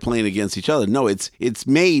talent and they're playing against each other. No, it's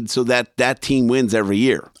made so that team wins every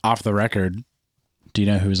year. Off the record, do you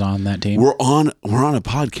know who's on that team? We're on a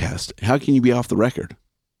podcast. How can you be off the record?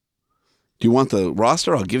 Do you want the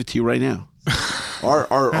roster? I'll give it to you right now. Our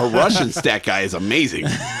Russian stat guy is amazing.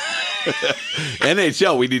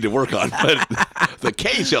 NHL we need to work on, but the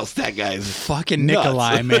KHL stat guy is Fucking nuts.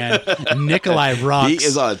 Nikolai, man. Nikolai rocks. He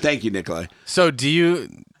is on. Thank you, Nikolai. So do you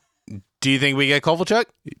think we get Kovalchuk?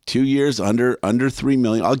 2 years under $3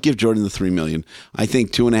 million. I'll give Jordan the $3 million. I think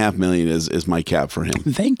 $2.5 million is my cap for him.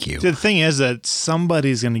 Thank you. The thing is that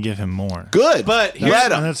somebody's going to give him more. Good, But let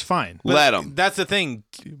And him. that's fine. Let him. That's the thing.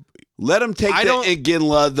 Let him take I the don't-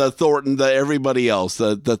 Iginla, the Thornton, the everybody else,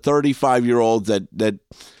 the 35-year-olds that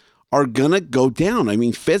are gonna go down. I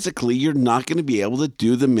mean, physically, you're not going to be able to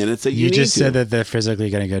do the minutes that you need just to. said that they're physically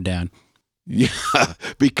going to go down. Yeah,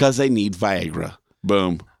 because they need Viagra.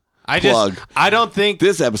 Boom. Plug. I don't think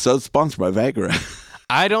This episode's sponsored by Viagra.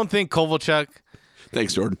 I don't think Kovalchuk.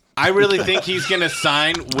 Thanks, Jordan. I really think he's going to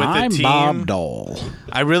sign with I'm the team. Bob Dole.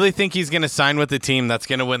 I really think he's going to sign with the team that's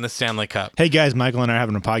going to win the Stanley Cup. Hey guys, Michael and I are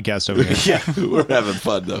having a podcast over here. Yeah, we're having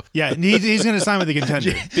fun though. Yeah, he's going to sign with the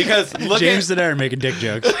contender. Because look James at and I are making dick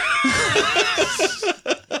jokes.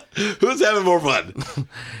 Who's having more fun?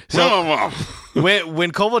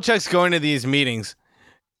 when Kovalchuk's going to these meetings,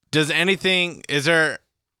 is there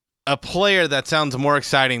a player that sounds more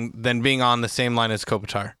exciting than being on the same line as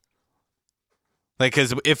Kopitar? Like,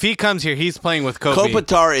 because if he comes here, he's playing with Kobe.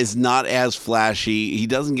 Kopitar is not as flashy. He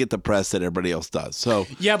doesn't get the press that everybody else does. So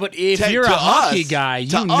Yeah, but if To- you're a to hockey us. guy,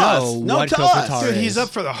 To you know us. No, what to us. Kopitar Dude, is. he's up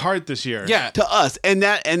for the Hart this year. Yeah, to us, and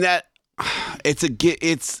that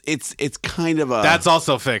it's kind of a that's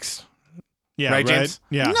also fixed. Yeah, Right, James?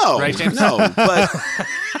 Yeah. no, Right, James? no.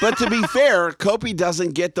 But to be fair, Kopi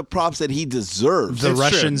doesn't get the props that he deserves. the It's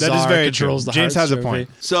Russian true. That is czar very controls true. the James Hart has a trophy. point.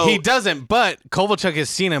 So He doesn't, but Kovalchuk has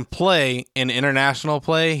seen him play in international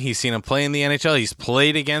play. He's seen him play in the NHL. He's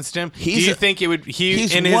played against him. Do you think it would?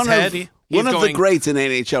 he's In his one head, of, he's one of the going, greats in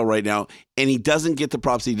NHL right now, and he doesn't get the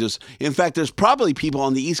props he does. In fact, there's probably people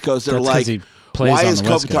on the East Coast that That's are 'cause like, he plays "Why on is the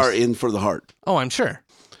West Kopitar Coast. in for the Hart?" Oh, I'm sure.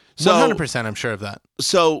 So 100%. I'm sure of that.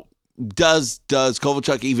 So does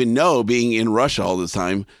Kovalchuk even know, being in Russia all the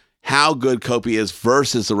time, how good Kopi is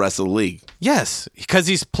versus the rest of the league? Yes, because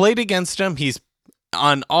he's played against him. He's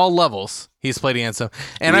on all levels. He's played against him,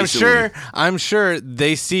 and Recently. I'm sure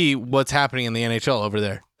they see what's happening in the NHL over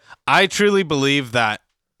there. I truly believe that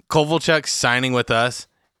Kovalchuk signing with us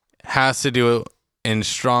has to do in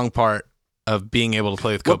strong part of being able to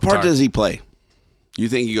play with Kopitar. What part does he play? You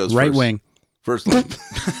think he goes Right first? wing. First line.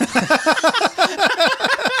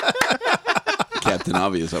 Captain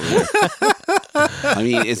Obvious over there. I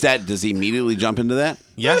mean, does he immediately jump into that?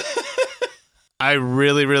 Yeah. I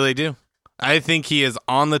really, really do. I think he is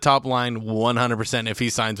on the top line 100% if he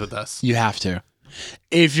signs with us. You have to.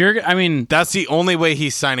 That's the only way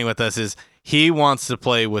he's signing with us is he wants to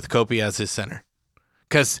play with Kopi as his center.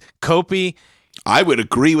 Because Kopi I would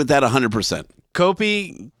agree with that 100%.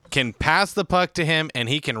 Kopi can pass the puck to him and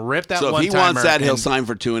he can rip that So one-timer. if he wants that, he'll sign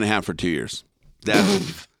for 2.5 for 2 years.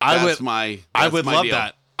 I would love deal.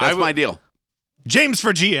 that. That's my deal. James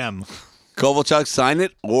for GM. Kovalchuk, sign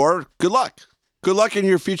it, or good luck. Good luck in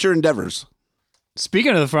your future endeavors.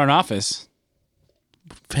 Speaking of the front office,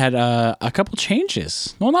 we've had a couple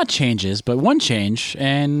changes. Well, not changes, but one change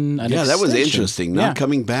and an that was extension. interesting. Not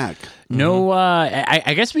coming back. No,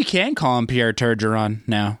 I guess we can call him Pierre Turgeon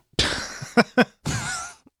now.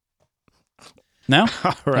 No?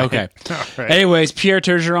 All right. Okay. All right. Anyways, Pierre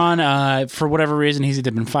Turgeon, for whatever reason, he's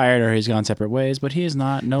either been fired or he's gone separate ways, but he is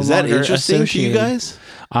not Is that longer interesting to you associated. guys?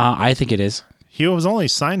 I think it is. He was only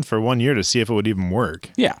signed for 1 year to see if it would even work.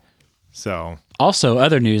 Yeah. So, Also,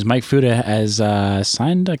 other news, Mike Fuda has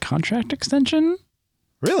signed a contract extension.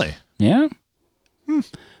 really? Yeah.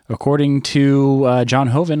 According to John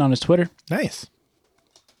Hoven on his Twitter. Nice.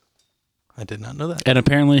 I did not know that. And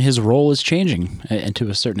apparently his role is changing and to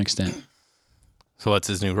a certain extent. So what's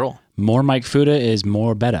his new role? More Mike Fuda is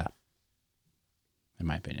more better, in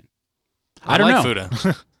my opinion. I don't know.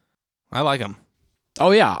 Fuda. I like him.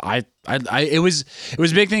 Oh yeah, it was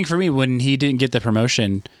a big thing for me when he didn't get the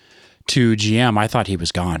promotion to GM. I thought he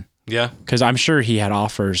was gone Yeah. because I'm sure he had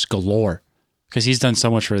offers galore because he's done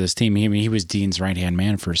so much for this team. He was Dean's right-hand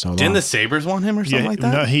man for so long. Didn't the Sabres want him or something like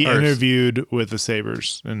that? No, he Or- interviewed with the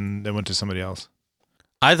Sabres and then went to somebody else.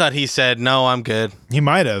 I thought he said, no, I'm good. He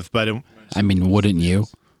might have, but I mean, wouldn't you?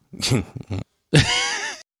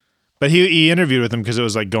 but he interviewed with him because it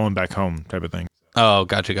was like going back home type of thing. Oh,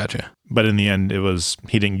 gotcha. But in the end,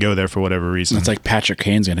 he didn't go there for whatever reason. It's like Patrick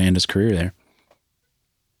Kane's going to end his career there.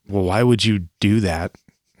 Well, why would you do that?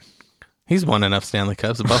 He's won enough Stanley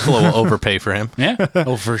Cups. Buffalo will overpay for him. Yeah.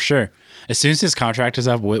 Oh, for sure. As soon as his contract is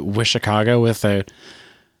up with Chicago with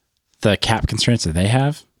the cap constraints that they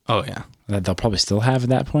have, Oh, yeah. that they'll probably still have at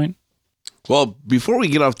that point. Well, before we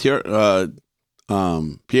get off Pierre,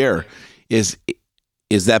 is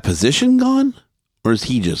that position gone or is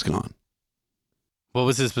he just gone? What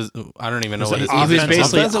was his? I don't even know what his He was basically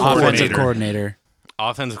offensive offensive coordinator. coordinator.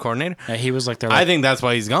 offensive coordinator. Yeah, he was like their. I think that's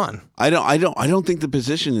why he's gone. I don't think the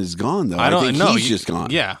position is gone though. I think he's just gone.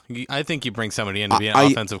 Yeah, I think you bring somebody in to be an I-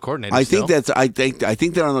 offensive coordinator. I still. think I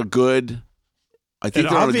think they're on a good. I think It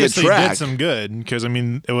they're on a good obviously track. did some good because I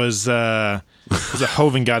mean it was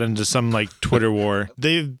Hoven got into some like Twitter war.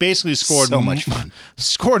 They basically scored So much fun.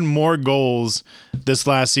 Scored more goals this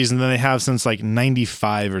last season than they have since like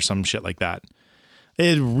 '95 or some shit like that. It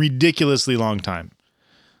had a ridiculously long time.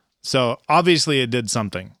 So obviously it did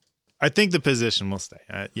something. I think the position will stay.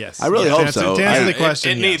 Yes, I really hope so. To answer the It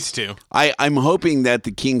question, yes. needs to. I'm hoping that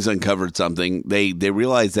the Kings uncovered something. They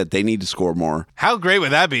realize that they need to score more. How great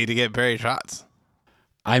would that be to get Barry Trotz?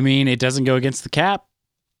 I mean, it doesn't go against the cap.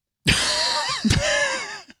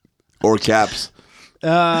 Or Caps.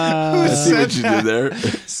 I see what you did there.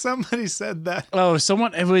 Somebody said that Oh,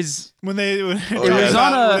 someone. It was. when they. It was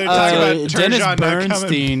on a Dennis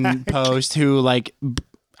Bernstein post who, like,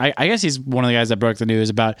 I guess he's one of the guys that broke the news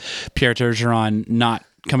about Pierre Turgeon not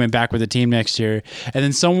coming back with the team next year. And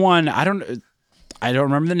then someone, I don't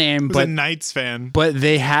remember the name, was a but Knights fan. but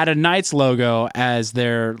they had a Knights logo as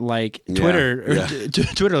their like Twitter. Yeah.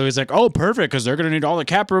 Twitter was like, oh, perfect, because they're gonna need all the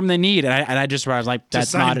cap room they need. And I just was like, To that's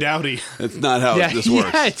sign not. Doughty. That's not how this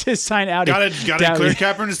works. Yeah, to sign out. Got a clear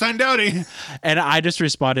cap room to sign Doughty. And I just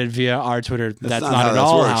responded via our Twitter. That's not not how at this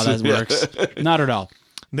all works. how that works. Not at all.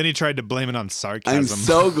 Then he tried to blame it on sarcasm. I'm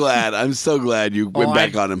so glad you went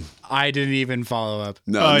back on him. I didn't even follow up.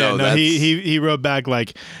 No, that's, he wrote back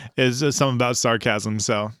like is something about sarcasm.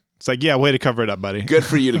 So it's like, yeah, way to cover it up, buddy. good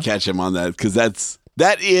for you to catch him on that because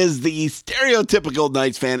that is the stereotypical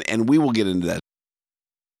Knights fan, and we will get into that.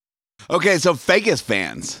 Okay, so Vegas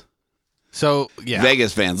fans. So yeah,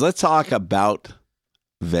 Vegas fans. Let's talk about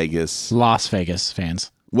Vegas. Las Vegas fans.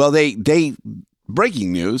 Well, they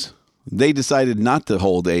breaking news. They decided not to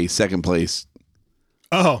hold a second place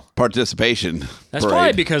Oh, participation. That's parade.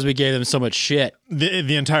 probably because we gave them so much shit.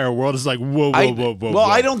 the entire world is like, whoa. Well,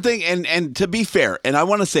 I don't think, and to be fair, and I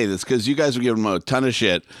want to say this because you guys were giving them a ton of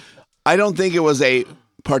shit. I don't think it was a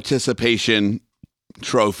participation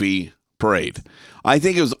trophy parade. I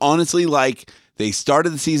think it was honestly like they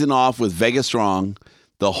started the season off with Vegas Strong,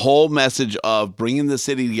 the whole message of bringing the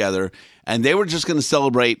city together, and they were just going to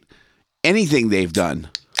celebrate anything they've done.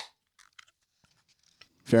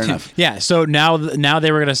 Fair enough. Yeah. So now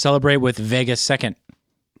they were going to celebrate with Vegas second.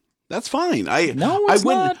 That's fine.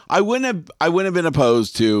 Not. I wouldn't have been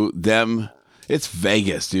opposed to them. It's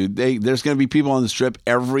Vegas, dude. There's going to be people on the strip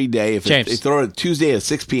every day. If they throw it Tuesday at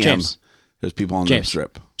 6 p.m., there's people on the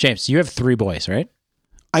strip. James, you have 3 boys, right?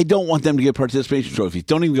 I don't want them to get participation trophies.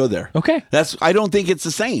 Don't even go there. Okay. I don't think it's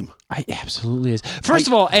the same. I absolutely is. First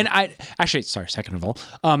of all, and second of all,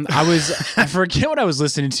 I forget what I was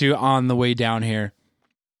listening to on the way down here.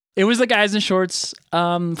 It was the Guys in Shorts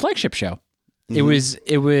flagship show. Mm-hmm.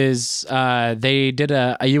 It was they did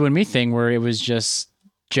a you and me thing where it was just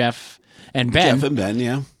Jeff and Ben. Jeff and Ben,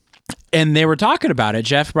 yeah. And they were talking about it.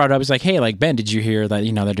 Jeff brought it up. He's like, hey, like, Ben, did you hear that,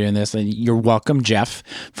 they're doing this? And you're welcome, Jeff,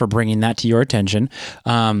 for bringing that to your attention.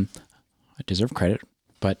 I deserve credit.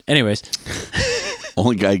 But anyways.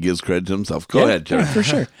 Only guy gives credit to himself. Go ahead, Jeff. Yeah, for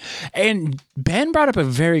sure. And Ben brought up a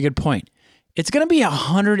very good point. It's going to be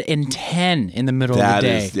 110 in the middle of the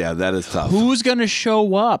day. That is tough. Who's going to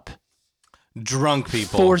show up? Drunk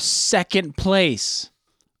people. For second place.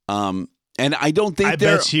 And I don't think I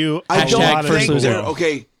bet you. I don't think they're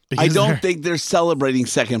okay. I don't think they're celebrating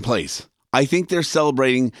second place. I think they're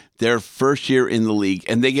celebrating their first year in the league,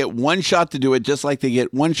 and they get one shot to do it, just like they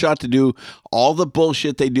get one shot to do all the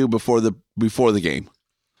bullshit they do before the game.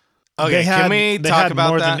 Okay, can we talk about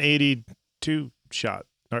more that? than 82 shot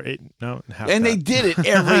or 8? No, half and that. they did it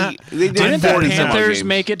every. They did Didn't the Panthers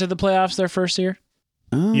make it to the playoffs their first year?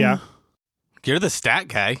 Yeah, you're the stat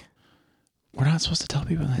guy. We're not supposed to tell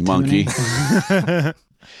people that. Monkey.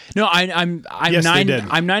 No, I'm Yes,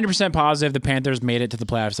 90% positive the Panthers made it to the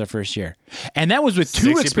playoffs their first year, and that was with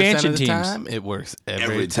 2 expansion of the teams. Time, it works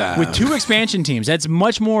every time. With 2 expansion teams, that's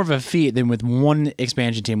much more of a feat than with 1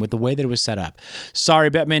 expansion team. With the way that it was set up.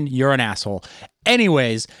 Sorry, Bettman, you're an asshole.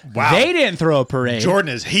 Anyways, they didn't throw a parade.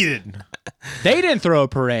 Jordan is heated. They didn't throw a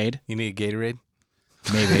parade. You need a Gatorade?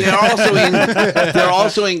 Maybe. They're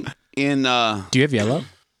also in. Do you have yellow?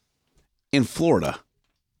 In Florida.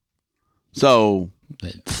 So.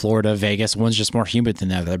 Florida, Vegas, one's just more humid than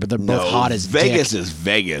the other, but they're both hot as Vegas dick. is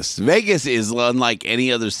Vegas. Vegas is unlike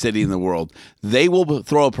any other city in the world. They will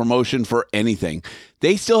throw a promotion for anything.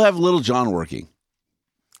 They still have Little John working.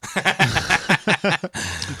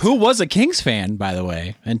 Who was a Kings fan, by the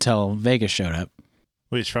way, until Vegas showed up.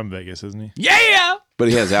 Well, he's from Vegas, isn't he? Yeah! But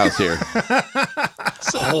he has a house here.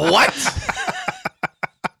 What?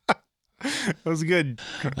 That was good.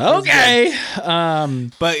 Okay.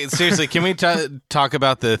 But seriously, can we talk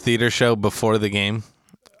about the theater show before the game?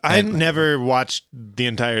 I never watched the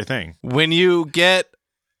entire thing. When you get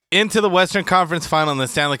into the Western Conference Final and the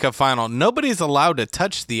Stanley Cup Final, nobody's allowed to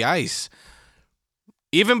touch the ice.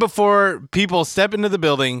 Even before people step into the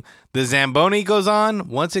building, the Zamboni goes on.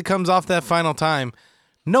 Once it comes off that final time,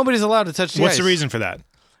 nobody's allowed to touch the ice. What's the reason for that?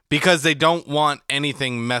 Because they don't want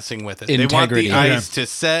anything messing with it. Integrity. They want the ice to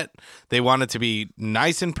set. They want it to be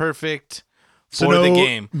nice and perfect for no, the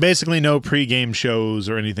game. Basically no pregame shows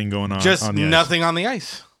or anything going on. Just on the nothing ice. on the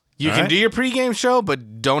ice. You All can right. do your pregame show,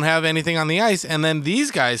 but don't have anything on the ice. And then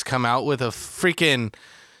these guys come out with a freaking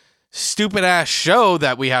stupid ass show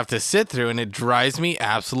that we have to sit through. And it drives me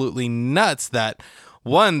absolutely nuts that,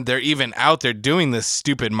 one, they're even out there doing this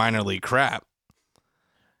stupid minor league crap.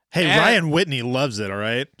 Hey, Ryan Whitney loves it, all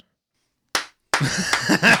right?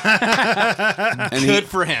 And Good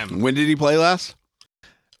for him. When did he play last?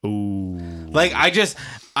 Ooh. Like,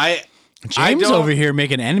 James don't- over here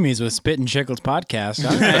making enemies with Spit and Chickles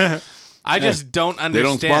podcast. I just don't understand. They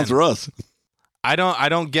don't sponsor us. I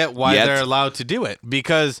don't get why Yet. they're allowed to do it,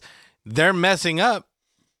 because they're messing up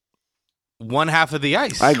one half of the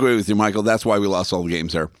ice. I agree with you, Michael. That's why we lost all the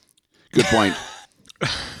games there. Good point.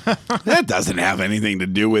 That doesn't have anything to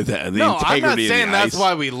do with the integrity I'm not of saying the that's ice.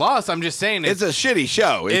 why we lost. I'm just saying It's a shitty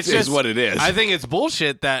show. It's just what it is. I think it's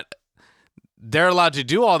bullshit that they're allowed to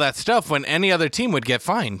do all that stuff when any other team would get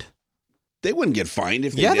fined. They wouldn't get fined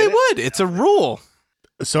if they Yeah, did they it. would. It's a rule.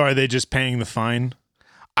 So are they just paying the fine?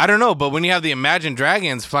 I don't know, but when you have the Imagine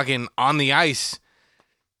Dragons fucking on the ice,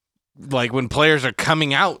 like when players are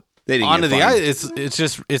coming out They didn't onto get the fined.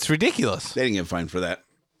 ice, it's ridiculous. They didn't get fined for that.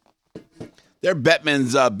 They're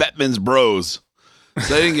Bettman's bros.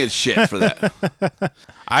 So they didn't get shit for that.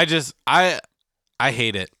 I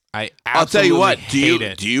hate it. I I'll tell you what. hate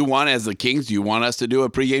it. Do you want, as the Kings, do you want us to do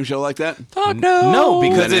a pregame show like that? Fuck no. No,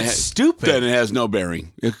 because Then it's it stupid. Then it has no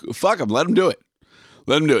bearing. Fuck them. Let them do it.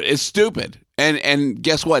 Let them do it. It's stupid. And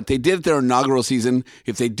guess what? They did it their inaugural season.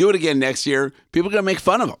 If they do it again next year, people are going to make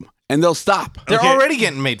fun of them, and they'll stop. They're already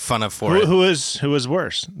getting made fun of for it. Who was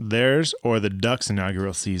worse, theirs or the Ducks'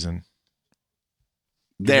 inaugural season?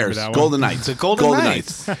 Theirs. Golden Knights. The Golden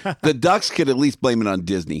Knights. The Ducks could at least blame it on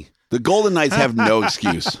Disney. The Golden Knights have no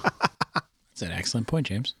excuse. That's an excellent point,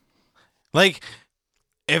 James. Like,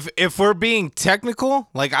 if we're being technical,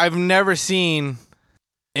 like I've never seen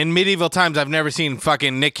in medieval times, I've never seen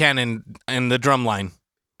fucking Nick Cannon and the drum line.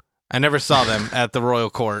 I never saw them at the Royal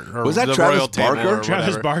Court. Or Was that the Travis Royal Table Barker? or Travis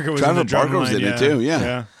whatever. Barker was Travis in the drum Barker was line, in it too,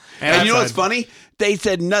 yeah. And you know what's funny? They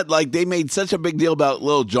said they made such a big deal about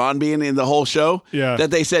Lil Jon being in the whole show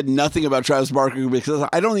that they said nothing about Travis Barker because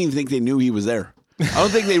I don't even think they knew he was there. I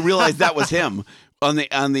don't think they realized that was him on the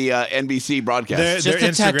NBC broadcast. Just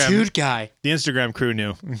a tattooed guy. The Instagram crew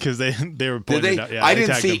knew because they were Did pointing they? it out. Yeah, I they didn't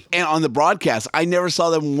tagged see him. and on the broadcast. I never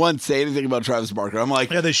saw them once say anything about Travis Barker. I'm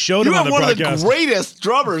like, Yeah, they showed you him on have the one of broadcast. the greatest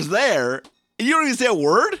drummers there. And you don't even say a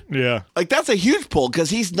word. Yeah. Like that's a huge pull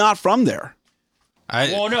because he's not from there.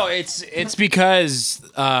 Well, no, it's because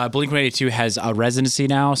Blink-182 has a residency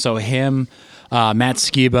now. So him, Matt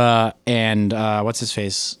Skiba, and what's his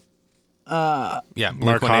face? Yeah,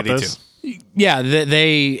 Mark Blink-182. Hoppus. Yeah,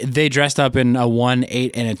 they dressed up in a 1,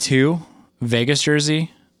 8, and a 2 Vegas jersey.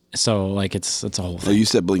 So like it's a whole Oh, thing. you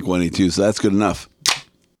said Blink-182, so that's good enough.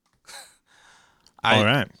 All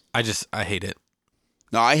right. I hate it.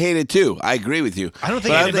 No, I hate it too. I agree with you. I don't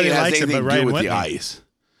think But anybody it has likes it anything but to do Ryan with Whitney. the ice.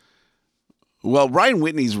 Well, Ryan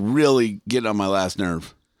Whitney's really getting on my last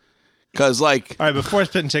nerve. Because, like... All right, before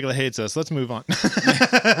Spit and Tickle hates us, let's move on.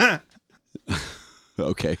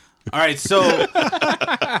 Okay. All right, so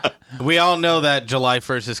we all know that July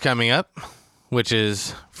 1st is coming up, which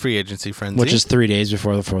is free agency frenzy. Which is 3 days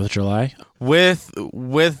before the 4th of July. with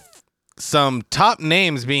some top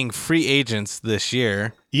names being free agents this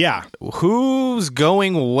year. Yeah. Who's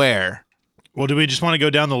going where? Well, do we just want to go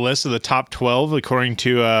down the list of the top 12 according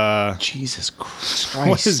to Jesus Christ,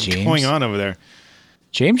 what is James. going on over there?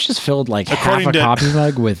 James just filled like According half a to- coffee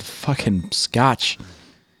mug with fucking scotch.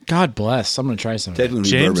 God bless. I'm gonna try some. Technically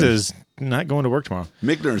James bourbon. is not going to work tomorrow.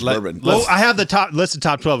 Michner's bourbon. Well, I have the top list of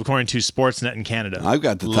top 12 according to Sportsnet in Canada. I've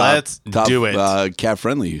got the top, Let's top do it.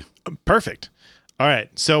 cat-friendly. Perfect. All right.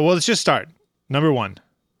 So, let's just start. Number 1,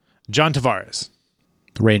 John Tavares.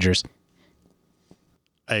 Rangers,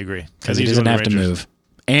 I agree. because he doesn't have to move,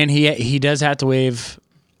 and he does have to waive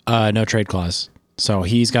no trade clause. So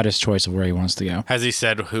he's got his choice of where he wants to go. Has he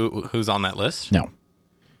said who's on that list? No.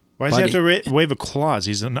 Why does he have to waive a clause?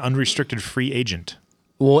 He's an unrestricted free agent.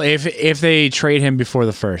 Well, if they trade him before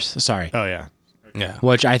the 1st, sorry. Oh, yeah. Yeah.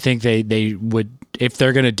 Which I think they would, if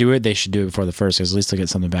they're going to do it, they should do it before the 1st, because at least they'll get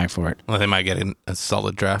something back for it. Well, they might get a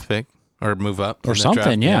solid draft pick or move up Or in the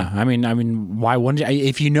something, draft. yeah. I mean, why wouldn't you?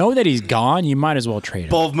 If you know that he's gone, you might as well trade him.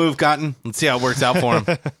 Bold move, Cotton. Let's see how it works out for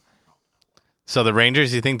him. So the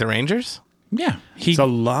Rangers, you think the Rangers? Yeah. It's a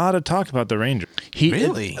lot of talk about the Rangers.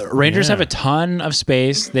 Really? Rangers Yeah. have a ton of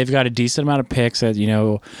space. They've got a decent amount of picks that,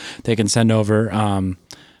 they can send over.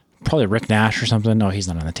 Probably Rick Nash or something. No, he's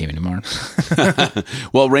not on the team anymore.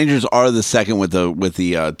 Well, Rangers are the second with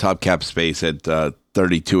the top cap space at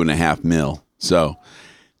 $32.5 million. So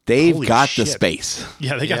they've Holy got shit. the space.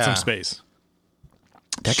 Yeah, they got Yeah. some space.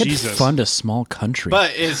 That could Jesus. fund a small country.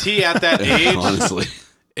 But is he at that age? Honestly.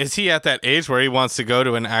 Is he at that age where he wants to go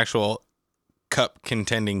to an actual cup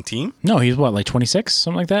contending team? No, he's what, like 26,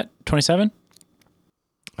 something like that? 27?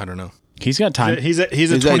 I don't know. He's got time. He's a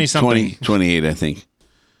He's at 20 something. 28, I think.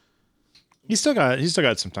 He's still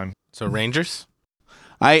got some time. So Rangers?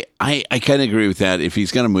 I kind of agree with that. If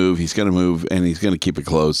he's going to move, and he's going to keep it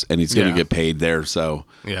close, and he's going to Yeah. get paid there. So,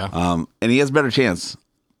 Yeah. and he has a better chance.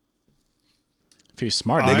 If he's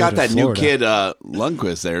smart, They he'll got go to that new Florida. kid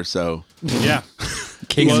Lundqvist there, so Yeah.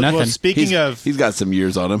 King of nothing. Well, speaking of he's got some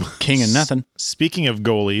years on him. King of nothing. speaking of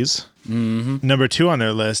goalies, number 2 on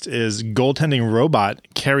their list is goaltending robot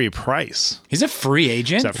Carey Price. He's a free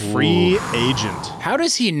agent. He's a free agent. How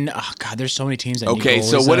does he? Oh God, there's so many teams that need Okay,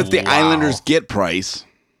 so goalies what that- if the Islanders get Price?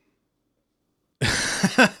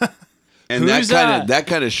 And Who's, that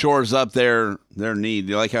kind of shores up their need.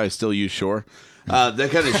 You like how I still use shore? That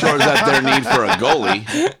kind of shores up their need for a goalie.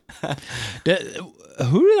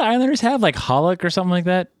 Who do the Islanders have? Like Hollick or something like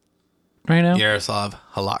that right now? Yaroslav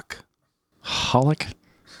Halak. Hollick?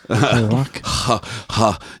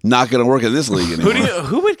 Hollick? Not going to work in this league anymore.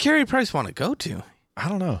 Who would Carey Price want to go to? I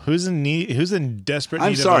don't know who's in need. Who's in desperate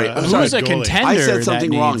I'm need sorry, of I'm a sorry. Who's a goalie. contender? I said that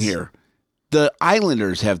something wrong needs- here. The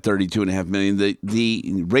Islanders have $32.5 million.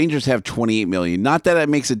 The Rangers have $28 million. Not that it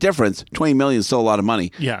makes a difference. $20 million is still a lot of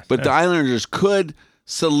money. Yeah. But the Islanders could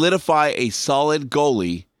solidify a solid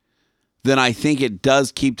goalie, then I think it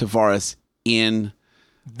does keep Tavares in.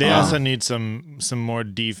 They also need some more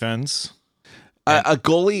defense. A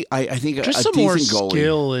goalie, I think Just a some decent more goalie.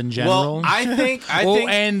 skill in general. Well, I think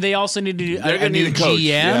and they also need to They're a gonna new need a coach,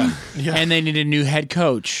 GM, yeah. and they need a new head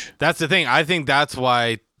coach. that's the thing. I think that's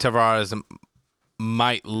why Tavares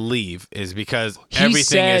might leave, is because He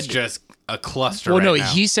everything is said- just a cluster. Well, right no, now.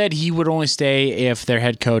 he said he would only stay if their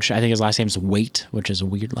head coach, I think his last name's Waite, which is a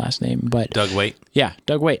weird last name, but Doug Waite. yeah,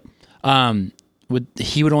 Doug Waite.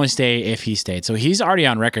 He would only stay if he stayed. So he's already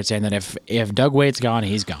on record saying that if Doug Waite's gone,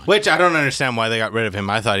 he's gone. Which I don't understand why they got rid of him.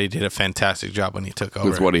 I thought he did a fantastic job when he took over.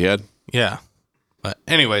 With what he had. Yeah. But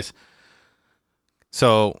anyways,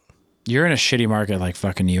 so You're in a shitty market like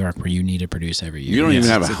fucking New York where you need to produce every year. You don't even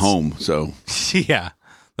have a home, so yeah,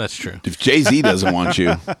 that's true. if Jay-Z doesn't want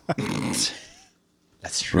you,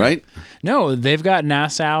 That's true. right? No, they've got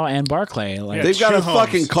Nassau and Barclay. Like They've got two a homes.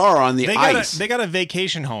 fucking car on the ice. They got a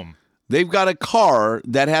vacation home. They've got a car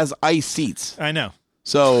that has ice seats. I know.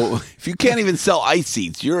 So if you can't even sell ice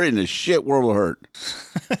seats, you're in a shit world of hurt.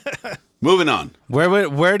 Moving on.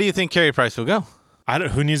 Where do you think Carey Price will go?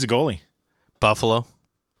 Who needs a goalie? Buffalo.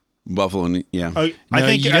 Buffalo, yeah. I No,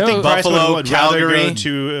 think you I know- think Price Buffalo, would rather Calgary. go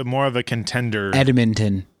to more of a contender.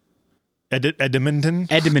 Edmonton. Edmonton.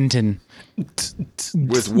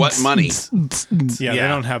 With what money? Yeah, they Yeah.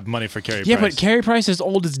 don't have money for Carey Yeah, Price. but Carey Price is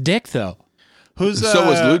old as dick, though. Who's So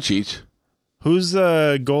was Lucic. Who's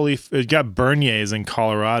goalie? It got Bernier's in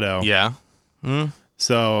Colorado. Yeah.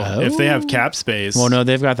 So if they have cap space, Well, no,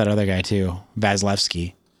 they've got that other guy, too.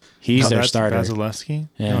 Vasilevsky. He's their that's starter. Vasilevsky.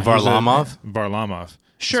 Yeah. No, who's Varlamov? Varlamov.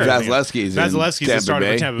 Sure. Vasilevsky's Vasilevsky's in the Tampa starter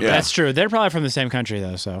for Bay. Tampa Bay. Yeah. That's true. They're probably from the same country,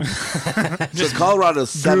 though, so. So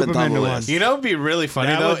Colorado's seventh on the list. You know, it'd be really funny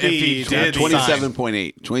That though would if be he did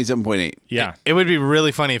 27.8. 27.8. Yeah. It would be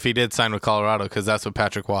really funny if he did sign with Colorado, because that's what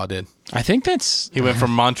Patrick Waugh did. I think that's. He went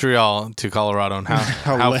from Montreal to Colorado, and how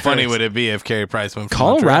Hilarious. funny would it be if Carey Price went from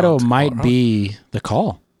Colorado Montreal to might Colorado? be the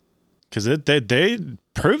call. Because they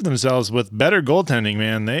proved themselves with better goaltending,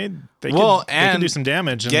 man. They Well, can and do some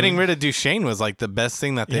damage. and- Getting rid of Duchesne was like the best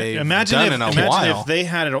thing that they've imagine done if, in a imagine while. if they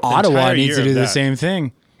had an Ottawa entire needs to year do of the that. same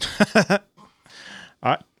thing.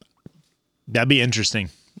 That'd be interesting,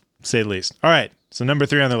 to say the least. All right, so number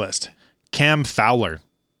 3 on the list, Cam Fowler.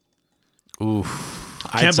 I'd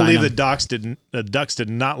Can't sign believe him. the Ducks did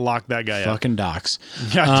not lock that guy up. Fucking Docs.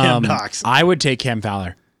 Goddamn Ducks. I would take Cam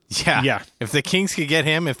Fowler. yeah. Yeah. If the Kings could get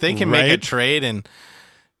him, if they can make a Right. trade, and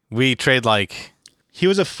we trade like He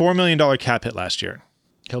was a $4 million cap hit last year.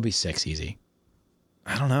 He'll be 6 easy.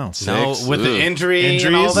 I don't know. no Six? with the Ugh. injury and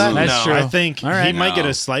Injuries? all that. That's no. true. I think All right. he might get No.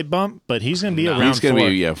 a slight bump, but he's going to be No. around He's going to 4.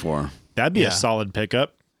 be, 4. That'd be Yeah. a solid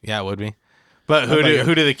pickup. Yeah, it would be. But How about you?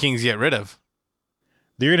 who do the Kings get rid of?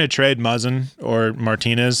 They're going to trade Muzzin or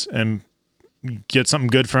Martinez and get something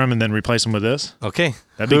good for him and then replace him with this. Okay,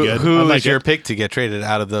 That'd be good. Who I'd is like your it. pick to get traded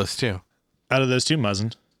out of those two? Out of those two,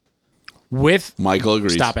 Muzzin. With. Michael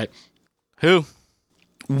agrees. Stop it. Who?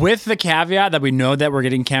 With the caveat that we know that we're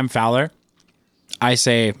getting Cam Fowler, I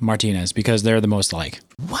say Martinez because they're the most alike.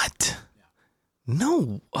 What?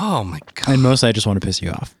 No. Oh my god. And mostly I just want to piss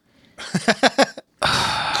you off.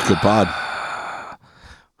 Good pod.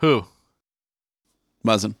 Who?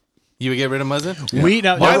 Muzzin. You would get rid of Muzzin? We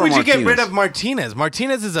no, Why Never would you get Martinez. rid of Martinez?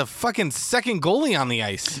 Martinez is a fucking second goalie on the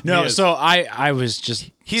ice. no. He is. So I was just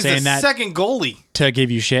He's saying the that second goalie. to give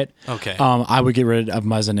you shit. Okay. I would get rid of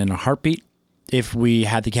Muzzin in a heartbeat if we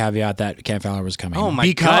had the caveat that Cam Fowler was coming. Oh my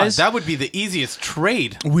because god, that would be the easiest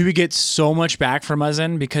trade. we would get so much back from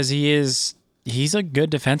Muzzin because he's a good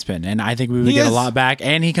defenseman, and I think we would He get is. a lot back.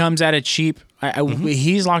 And he comes at a cheap.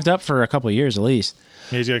 He's locked up for a couple of years at least.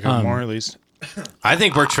 He's got a couple more at least. I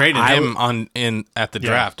think we're trading I him at the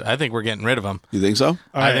draft. I think we're getting rid of him. You think so?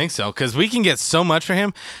 I think so, because we can get so much for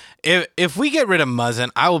him. If we get rid of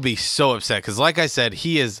Muzzin, I will be so upset because, like I said,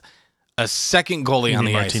 he is a second goalie on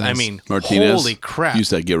the mean ice. I Martinez. mean, Martinez. holy crap! You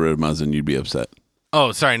said get rid of Muzzin, you'd be upset.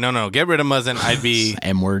 Oh, sorry, no, get rid of Muzzin. I'd be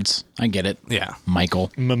M words. I get it. yeah. Michael.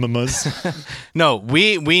 Muzz. No,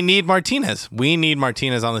 we need Martinez. We need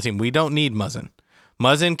Martinez on the team. We don't need Muzzin.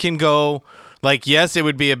 Muzzin can go. Like, yes, it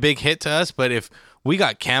would be a big hit to us, but if we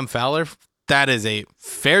got Cam Fowler, that is a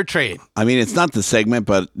fair trade. I mean, it's not the segment,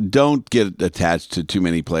 but don't get attached to too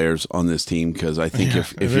many players on this team because I think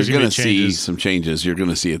if there's you're gonna going be to see changes. some changes, you're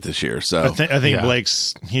going to see it this year. So I think Yeah.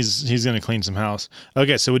 Blake's he's going to clean some house.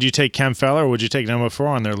 Okay, so would you take Cam Fowler or would you take number 4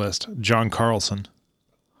 on their list, John Carlson?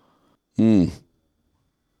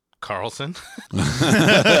 Carlson.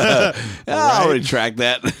 I'll retract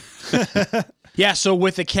that. Yeah. So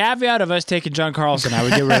with the caveat of us taking John Carlson, I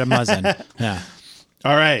would get rid of Muzzin. Yeah.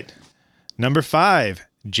 All right. Number 5,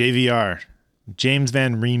 JVR, James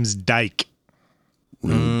Van Riemsdyk.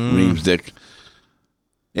 Riemsdyk.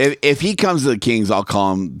 If he comes to the Kings, I'll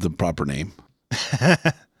call him the proper name.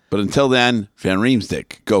 But until then, Van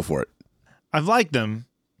Riemsdyk, go for it. I've liked him.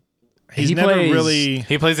 He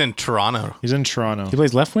plays in Toronto. He's in Toronto. He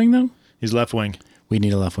plays left wing though. He's left wing. We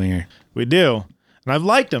need a left winger. We do, and I've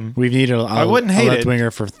liked him. We've needed I wouldn't hate left it. winger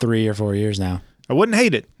for 3 or 4 years now. I wouldn't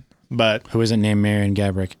hate it, but Who isn't named Marion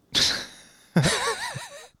Gabrick?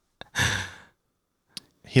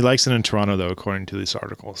 he likes it in Toronto, though, according to this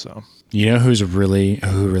article. So You know who really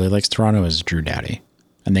likes Toronto is Drew Doughty.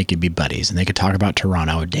 And they could be buddies, and they could talk about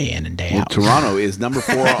Toronto day in and day out. Toronto is number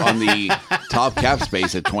 4 on the top cap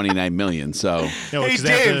space at $29 million. So, Hey,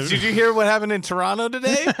 James, did you hear what happened in Toronto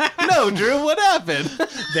today? No, Drew, what happened?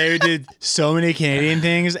 They did so many Canadian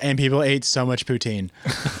things, and people ate so much poutine.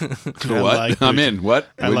 what? like I'm in. What?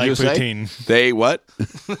 I What'd like you say? poutine. They what?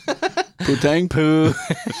 Poutine?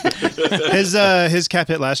 His cap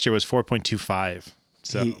hit last year was 4.25.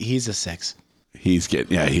 So He's a 6. He's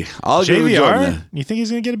getting, I'll give it Jordan. JVR, you think he's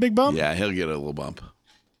going to get a big bump? Yeah, he'll get a little bump.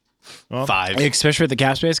 Well, 5. Especially with the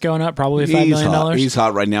cap space going up, probably $5 million. He's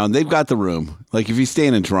hot right now, and they've got the room. Like, if he's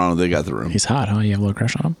staying in Toronto, they got the room. He's hot, huh? You have a little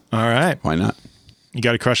crush on him? All right. Why not? You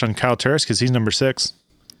got a crush on Kyle Turris because he's number 6.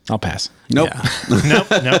 I'll pass. Nope. Nope.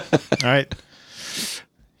 All right.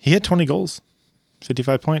 He hit 20 goals,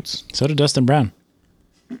 55 points. So did Dustin Brown.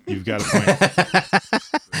 You've got a point.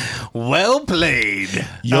 Well played.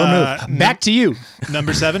 Your move. Back to you.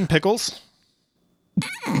 Number 7, Pickles.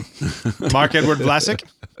 Mark Edward Vlasic.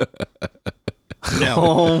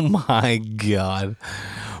 Oh my God.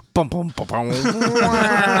 Bum, bum, bum, bum.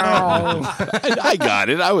 I got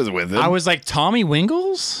it. I was with him. I was like, Tommy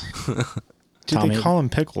Wingles? Dude, they call him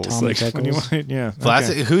Pickles. Tommy when you Pickles. want- yeah. Vlasic,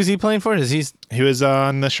 okay. who's he playing for? He's He was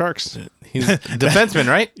on the Sharks. defenseman,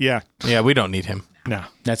 right? Yeah. Yeah, we don't need him. No.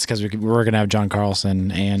 That's because we're going to have John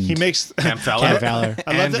Carlson and He makes. Cam Fowler, Cam Fowler.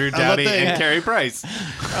 Andrew I love Doughty, the- and Carey Price.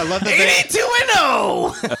 I love that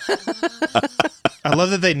 82-0. I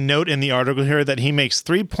love that they note in the article here that he makes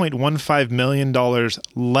 $3.15 million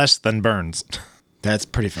less than Burns. That's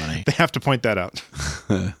pretty funny. They have to point that out.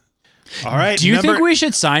 All right. Do you think we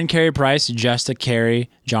should sign Carey Price just to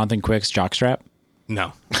carry Jonathan Quick's jockstrap?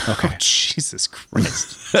 No. Okay. Jesus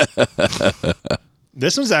Christ.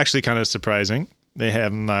 This one's actually kind of surprising. They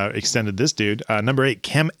haven't extended this dude. Number 8,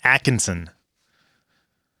 Cam Atkinson.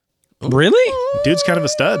 Really? Dude's kind of a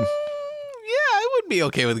stud. Yeah, I would be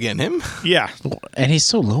okay with getting him. Yeah. And he's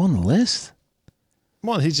so low on the list.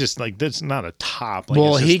 Well, he's just like, that's not a top. Like,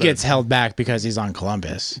 Well, it's he just gets held back because he's on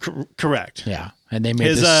Columbus. correct. Yeah. And they made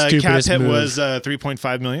His the cap stupidest hit move. was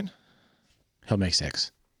 $3.5 million. He'll make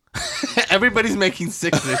 6. Everybody's making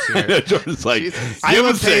 6 this year. Jordan's like, I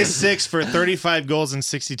would pay 6 for 35 goals and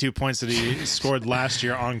 62 points that he scored last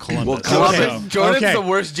year on Columbus. Columbus- Jordan's Okay. the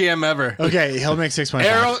worst GM ever. Okay, he'll make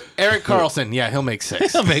 6.5. Eric Carlson, yeah, he'll make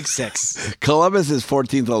 6. He'll make 6. Columbus is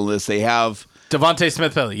 14th on the list. They have Devontae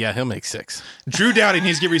Smith-Pelly, yeah, he'll make 6. Drew Doughty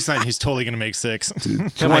needs to get re-signed. He's totally going to make 6.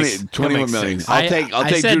 21 million. six. I'll take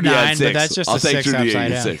I said Drew Doughty 9, at 6. but that's just I'll a take 6 Drew Doughty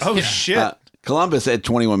upside at down. 6. Oh, shit. Columbus at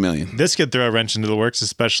 21 million. This could throw a wrench into the works,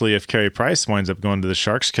 especially if Carey Price winds up going to the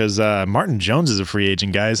Sharks, because Martin Jones is a free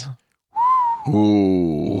agent, guys.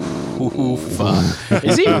 Ooh.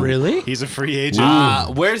 Is he really? He's a free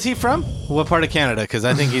agent. Where's he from? What part of Canada? Because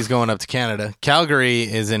I think he's going up to Canada. Calgary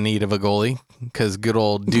is in need of a goalie because good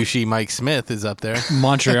old douchey Mike Smith is up there.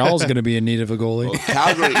 Montreal's going to be in need of a goalie.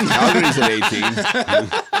 Calgary's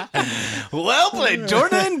at 18. Well played,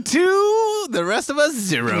 Jordan. 2, the rest of us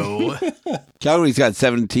 0. Calgary's got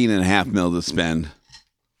 17.5 mil to spend.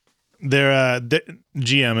 Their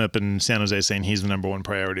GM up in San Jose saying he's the number 1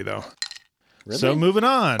 priority, though. Really? So moving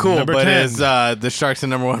on. Cool, number but 10. is the Sharks the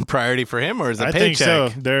number 1 priority for him, or is it I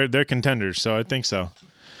paycheck? think so. They're contenders, so I think so.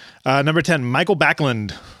 Number 10, Michael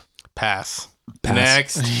Backlund. Pass. Pass.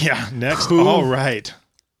 Next. Yeah, next. All right.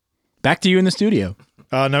 Back to you in the studio.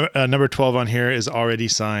 Number 12 on here is already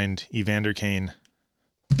signed, Evander Kane.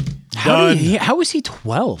 How was he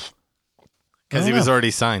 12? Because he was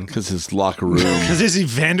already signed. Because his locker room. Because it's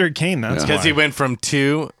Evander Kane. That's Because why. he went from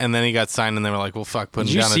 2, and then he got signed, and they were like, well, fuck, put him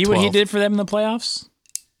Did you down see at 12. what he did for them in the playoffs?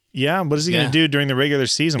 Yeah, what is he going Yeah. to do during the regular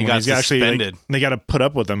season He when got he's actually suspended. they got to put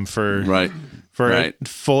up with him for Right. a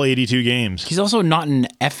full 82 games? He's also not in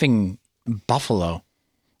effing Buffalo.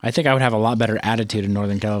 I think I would have a lot better attitude in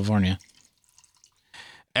Northern California.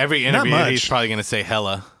 Every Not interview, much. he's probably going to say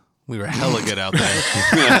hella. We were hella good out there.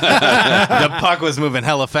 The puck was moving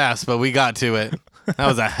hella fast, but we got to it. That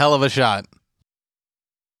was a hell of a shot.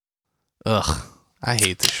 Ugh, I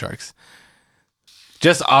hate the Sharks.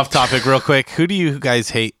 Just off topic real quick. Who do you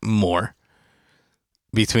guys hate more?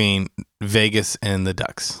 between Vegas and the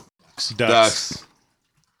Ducks. Ducks.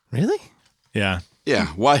 Really? Yeah. Yeah.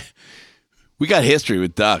 Why? We got history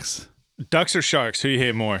with Ducks. Ducks or Sharks? Who do you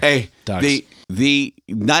hate more? Hey, Ducks. the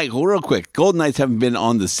night. Well, real quick, Golden Knights haven't been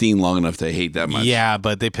on the scene long enough to hate that much. Yeah,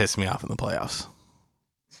 but they pissed me off in the playoffs.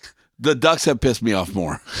 The Ducks have pissed me off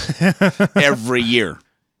more every year.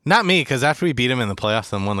 Not me, because after we beat them in the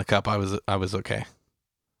playoffs and won the cup, I was okay.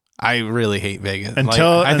 I really hate Vegas.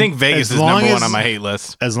 I think Vegas is number one on my hate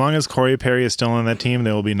list. As long as Corey Perry is still on that team,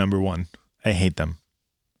 they will be number one. I hate them.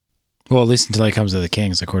 Well, at least until he comes to the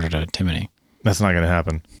Kings, according to Timony. That's not going to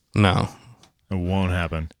happen. No. It won't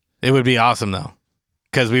happen. It would be awesome, though,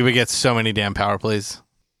 because we would get so many damn power plays.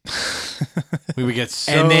 We would get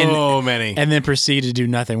so many. And then proceed to do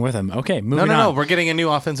nothing with them. Okay, moving on. No. We're getting a new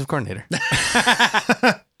offensive coordinator.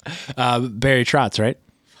 Barry Trotz, right?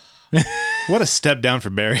 What a step down for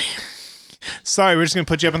Barry. Sorry, we're just going to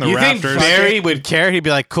put you up in the You rafters. think Barry would care? He'd be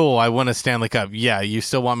like, cool, I won a Stanley Cup. Yeah, you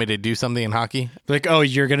still want me to do something in hockey? Like, oh,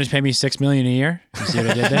 you're going to pay me $6 million a year? You see what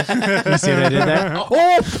I did there? You see what I did there?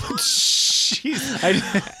 Oh,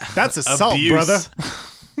 jeez. That's assault, brother.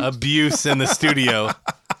 Abuse in the studio.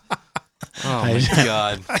 Oh, my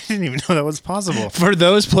God. I didn't even know that was possible. For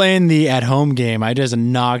those playing the at-home game, I just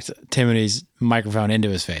knocked Timothy's microphone into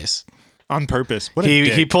his face. On purpose. What a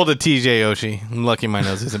dick. He pulled a TJ Oshie. I'm lucky my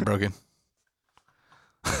nose isn't broken.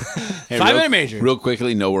 Hey, 5-minute major. Real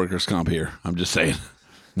quickly, no workers' comp here. I'm just saying.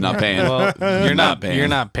 Not paying. Well, you're not paying. You're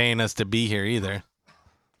not paying us to be here either.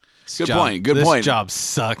 Good point. Good point. This job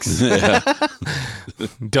sucks.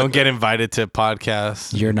 Don't get invited to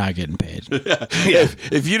podcasts. You're not getting paid.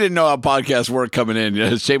 If you didn't know how podcasts work coming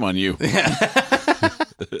in, shame on you.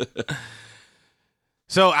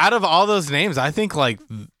 So out of all those names, I think like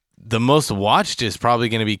the most watched is probably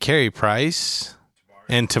going to be Carey Price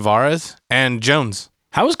and Tavares and Jones.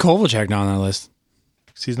 How is Kovalchuk not on that list?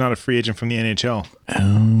 He's not a free agent from the NHL.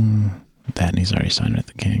 Oh, that and he's already signed with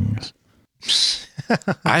the Kings.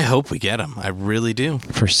 I hope we get him. I really do.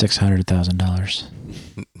 For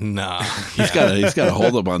 $600,000. Nah. He's got a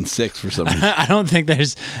hold up on 6 for some reason. I don't think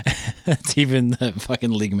that's even the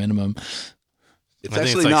fucking league minimum. It's I think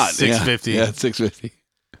actually it's like not. $650. Yeah, it's $650.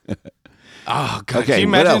 Oh, God. Okay, can you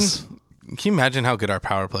what imagine, else? Can you imagine how good our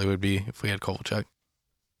power play would be if we had Kovalchuk?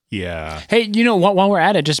 Yeah. Hey, you know what? While we're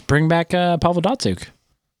at it, just bring back Pavel Datsyuk.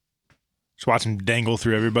 Just watch him dangle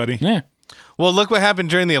through everybody. Yeah. Well, look what happened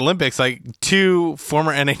during the Olympics. Like 2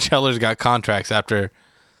 former NHLers got contracts after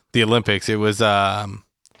the Olympics. It was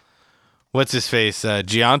what's his face?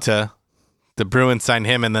 Gianta. The Bruins signed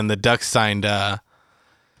him, and then the Ducks signed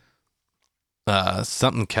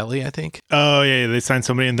something Kelly, I think. Oh, yeah. They signed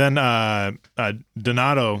somebody. And then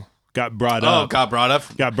Donato got brought up. Got brought up.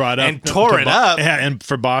 And to tore it up. Yeah, and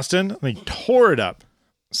for Boston, they tore it up.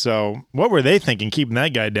 So what were they thinking, keeping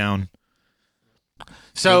that guy down?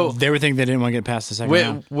 So They were thinking they didn't want to get past the second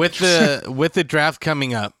round. with the draft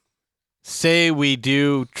coming up, say we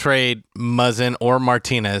do trade Muzzin or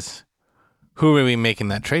Martinez, who are we making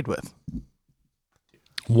that trade with?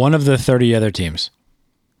 One of the 30 other teams.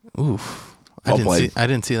 Oof. Well I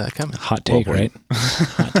didn't see that coming. Hot take, Well right?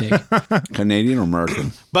 Hot take. Canadian or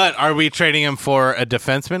American? But are we trading him for a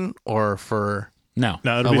defenseman or for No.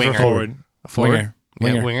 No, it'll A be winger. for forward. a forward?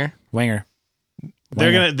 Winger. Yeah, winger. Winger.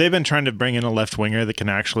 They've been trying to bring in a left winger that can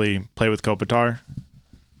actually play with Kopitar.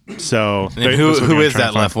 So And who is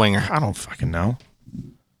that left winger? I don't fucking know.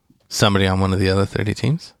 Somebody on one of the other 30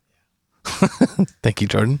 teams. Thank you,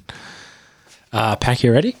 Jordan.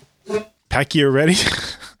 Pacioretty?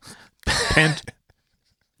 Pacioretty?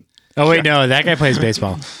 Oh, wait, no. That guy plays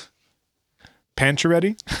baseball.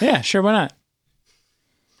 Pacioretty? Yeah, sure. Why not?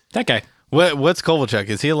 That guy. What's Kovalchuk?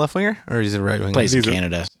 Is he a left winger or is he a right winger? Plays in He's a-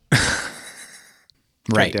 Canada.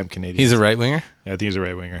 Right. Goddamn Canadian. He's a right winger? Yeah, I think he's a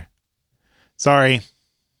right winger. Sorry.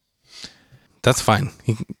 That's fine.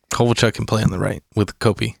 Kovalchuk can play on the right with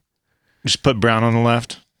Kopi. Just put Brown on the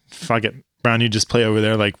left. Fuck it. Brown, you just play over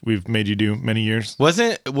there like we've made you do many years.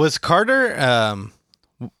 Was Carter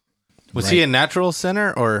was he a natural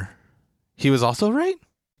center or he was also right?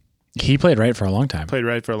 He played right for a long time. Played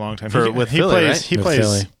right for a long time. With he Philly, plays, right? He With plays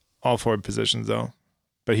Philly. all 4 positions, though.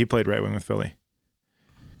 But he played right wing with Philly.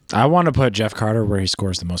 I want to put Jeff Carter where he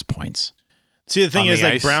scores the most points. See, the thing On is, the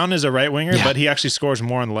like, ice? Brown is a right winger, Yeah. but he actually scores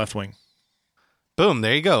more on the left wing. Boom,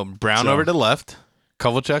 there you go. Brown So- over to left.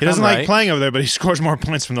 Kovalchuk He doesn't on like right. playing over there, but he scores more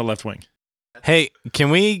points from the left wing. Hey, can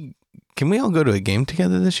we all go to a game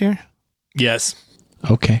together this year? Yes.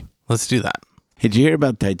 Okay. Let's do that. Hey, did you hear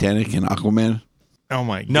about Titanic and Aquaman? Oh,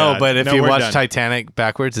 my God. No, but if you we're watch done. Titanic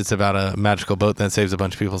backwards, it's about a magical boat that saves a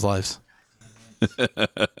bunch of people's lives.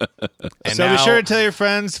 And So be sure to tell your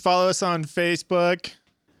friends, follow us on Facebook.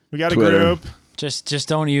 We got a Twitter. group. Just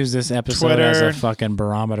don't use this episode Twitter. as a fucking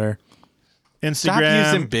barometer. Instagram. Stop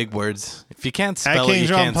using big words. If you can't spell it, you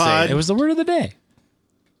Kings Realm can't Pod. say It it. was the word of the day.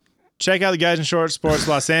 Check out the Guys in Short Sports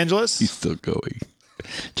Los He's Angeles. still going.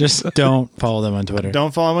 Just don't follow them on Twitter.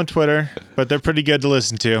 Don't follow them on Twitter, but they're pretty good to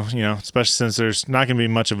listen to, especially since there's not going to be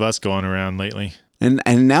much of us going around lately. And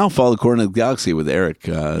now follow Corner of the Galaxy with Eric,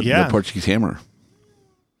 Yeah. the Portuguese Hammer.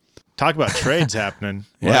 Talk about trades happening.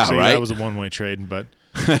 Yeah, actually, right? That was a one-way trade, but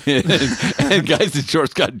And Guys in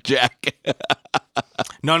Shorts got Jack.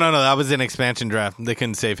 No. That was an expansion draft. They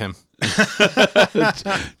couldn't save him.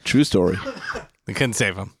 True story. They couldn't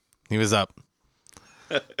save him. He was up.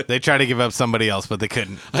 They tried to give up somebody else, but they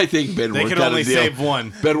couldn't. I think Ben They worked could out only a deal. save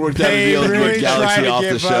one. Ben worked out a deal to get Galaxy off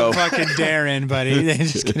the show. Fucking Darren, buddy. They're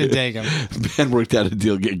just gonna take him. Ben worked out a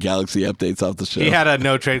deal to get Galaxy updates off the show. He had a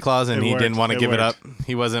no trade clause, and It he worked. didn't want to It give it up. worked.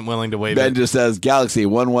 He wasn't willing to waive Ben it. just says Galaxy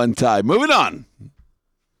 1-1 tie. Moving on.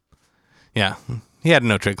 Yeah, he had a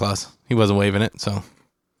no trade clause. He wasn't waiving it, so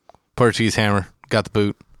Portuguese Hammer got the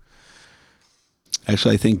boot.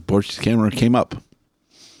 Actually, I think Portuguese Camera came up.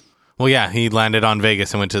 Well, yeah, he landed on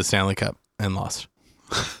Vegas and went to the Stanley Cup and lost.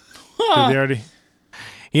 did they already?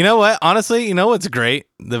 You know what? Honestly, you know what's great?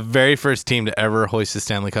 The very first team to ever hoist the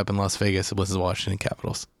Stanley Cup in Las Vegas was the Washington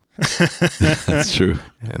Capitals. That's true.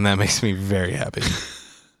 And that makes me very happy.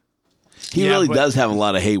 He Yeah, really but- does have a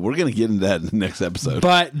lot of hate. We're going to get into that in the next episode.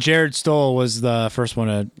 But Jared Stoll was the first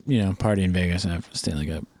one to, party in Vegas after Stanley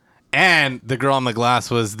Cup. And the girl on the glass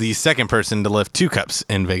was the second person to lift 2 cups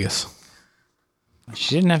in Vegas.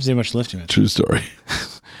 She didn't have to do much lifting. True story.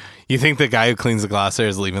 You think the guy who cleans the glass there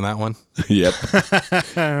is leaving that one? Yep.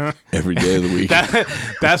 Every day of the week.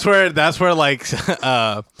 That's where like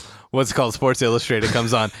what's it called Sports Illustrated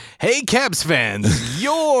comes on. Hey Caps fans,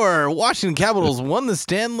 your Washington Capitals won the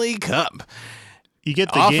Stanley Cup. You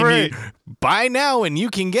get the Offer game. buy now and you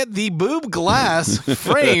can get the boob glass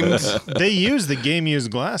framed. They use the game used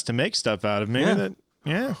glass to make stuff out of. Maybe Yeah. that.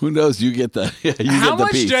 Yeah. Who knows? You get the How get the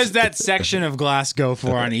much piece. does that section of glass go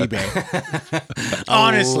for on eBay?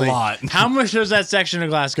 Honestly, lot. how much does that section of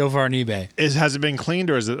glass go for on eBay? Has it been cleaned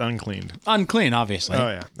or is it uncleaned? Unclean, obviously. Oh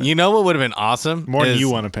yeah, You know what would have been awesome? more than is you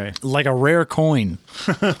want to pay. Like a rare coin,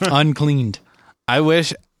 uncleaned. I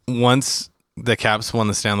wish once the Caps won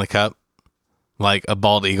the Stanley Cup, like a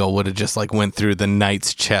bald eagle would have just like went through the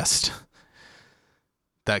Knight's chest.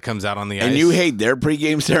 That comes out on the ice. And you hate their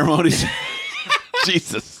pregame ceremonies?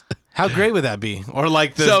 Jesus. How great would that be? Or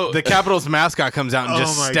like the Capitals mascot comes out and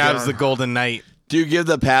just Oh my stabs God. the Golden Knight. Do you give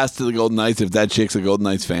the pass to the Golden Knights if that chick's a Golden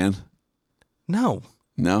Knights fan? No.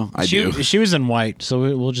 No, I do. She was in white, so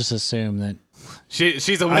we'll just assume that. She's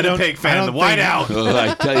a I don't- Winnipeg I fan. don't The white think- out. Oh,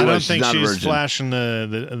 I tell you I what, don't she's think not a she's virgin. flashing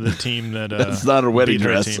the team that. That's not her wedding beat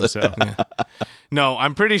her dress. team, so. No,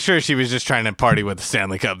 I'm pretty sure she was just trying to party with the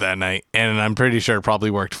Stanley Cup that night, and I'm pretty sure it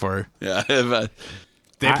probably worked for her. Yeah,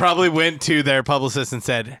 They probably went to their publicist and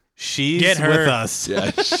said, "She's Get her." with us."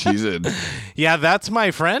 yeah, she's in. Yeah, that's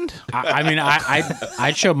my friend. I mean,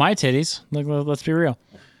 I'd show my titties. Let's be real.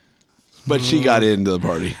 But she got into the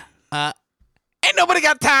party. Ain't nobody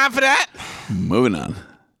got time for that. Moving on.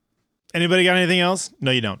 Anybody got anything else?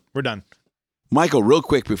 No, you don't. We're done. Michael, real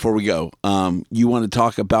quick before we go, you want to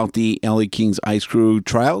talk about the LA Kings Ice Crew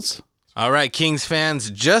trials? All right, Kings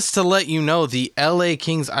fans, just to let you know, the LA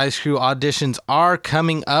Kings Ice Crew auditions are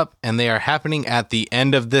coming up, and they are happening at the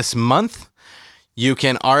end of this month. You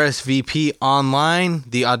can RSVP online.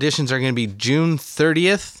 The auditions are going to be June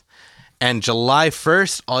 30th and July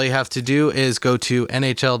 1st. All you have to do is go to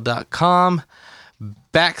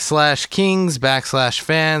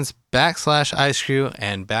NHL.com/Kings/fans/Ice Crew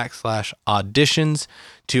and /auditions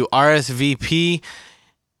to RSVP.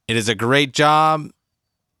 It is a great job.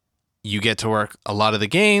 You get to work a lot of the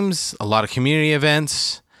games, a lot of community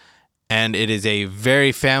events, and it is a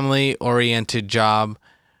very family-oriented job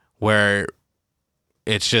where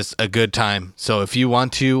it's just a good time. So if you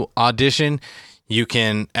want to audition, you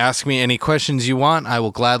can ask me any questions you want. I will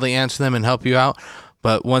gladly answer them and help you out.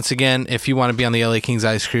 But once again, if you want to be on the LA Kings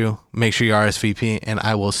Ice Crew, make sure you RSVP, and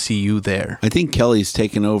I will see you there. I think Kelly's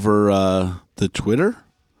taken over the Twitter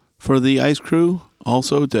for the Ice Crew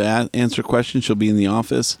also to answer questions. She'll be in the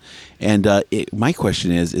office. And my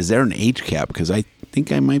question is there an age cap? Because I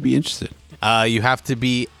think I might be interested. You have to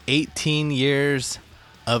be 18 years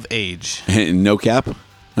of age. No cap?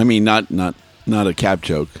 I mean, not a cap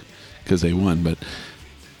joke because they won, but...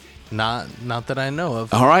 Not that I know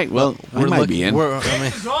of. All right, well, I might be in.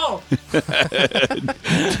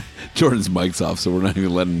 Jordan's mic's off, so we're not going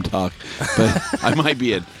to let him talk. But I might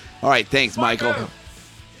be in. All right, thanks, Michael.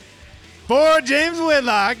 For James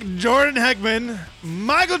Whitlock, Jordan Heckman,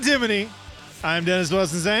 Michael Timoney, I'm Dennis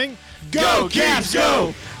Wilson saying, Go Caps,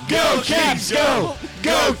 go! Go Caps, go!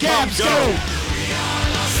 Go Caps, go!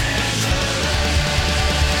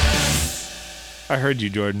 I heard you,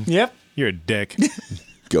 Jordan. Yep. You're a dick.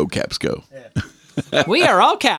 Go Caps, go. We are all Caps.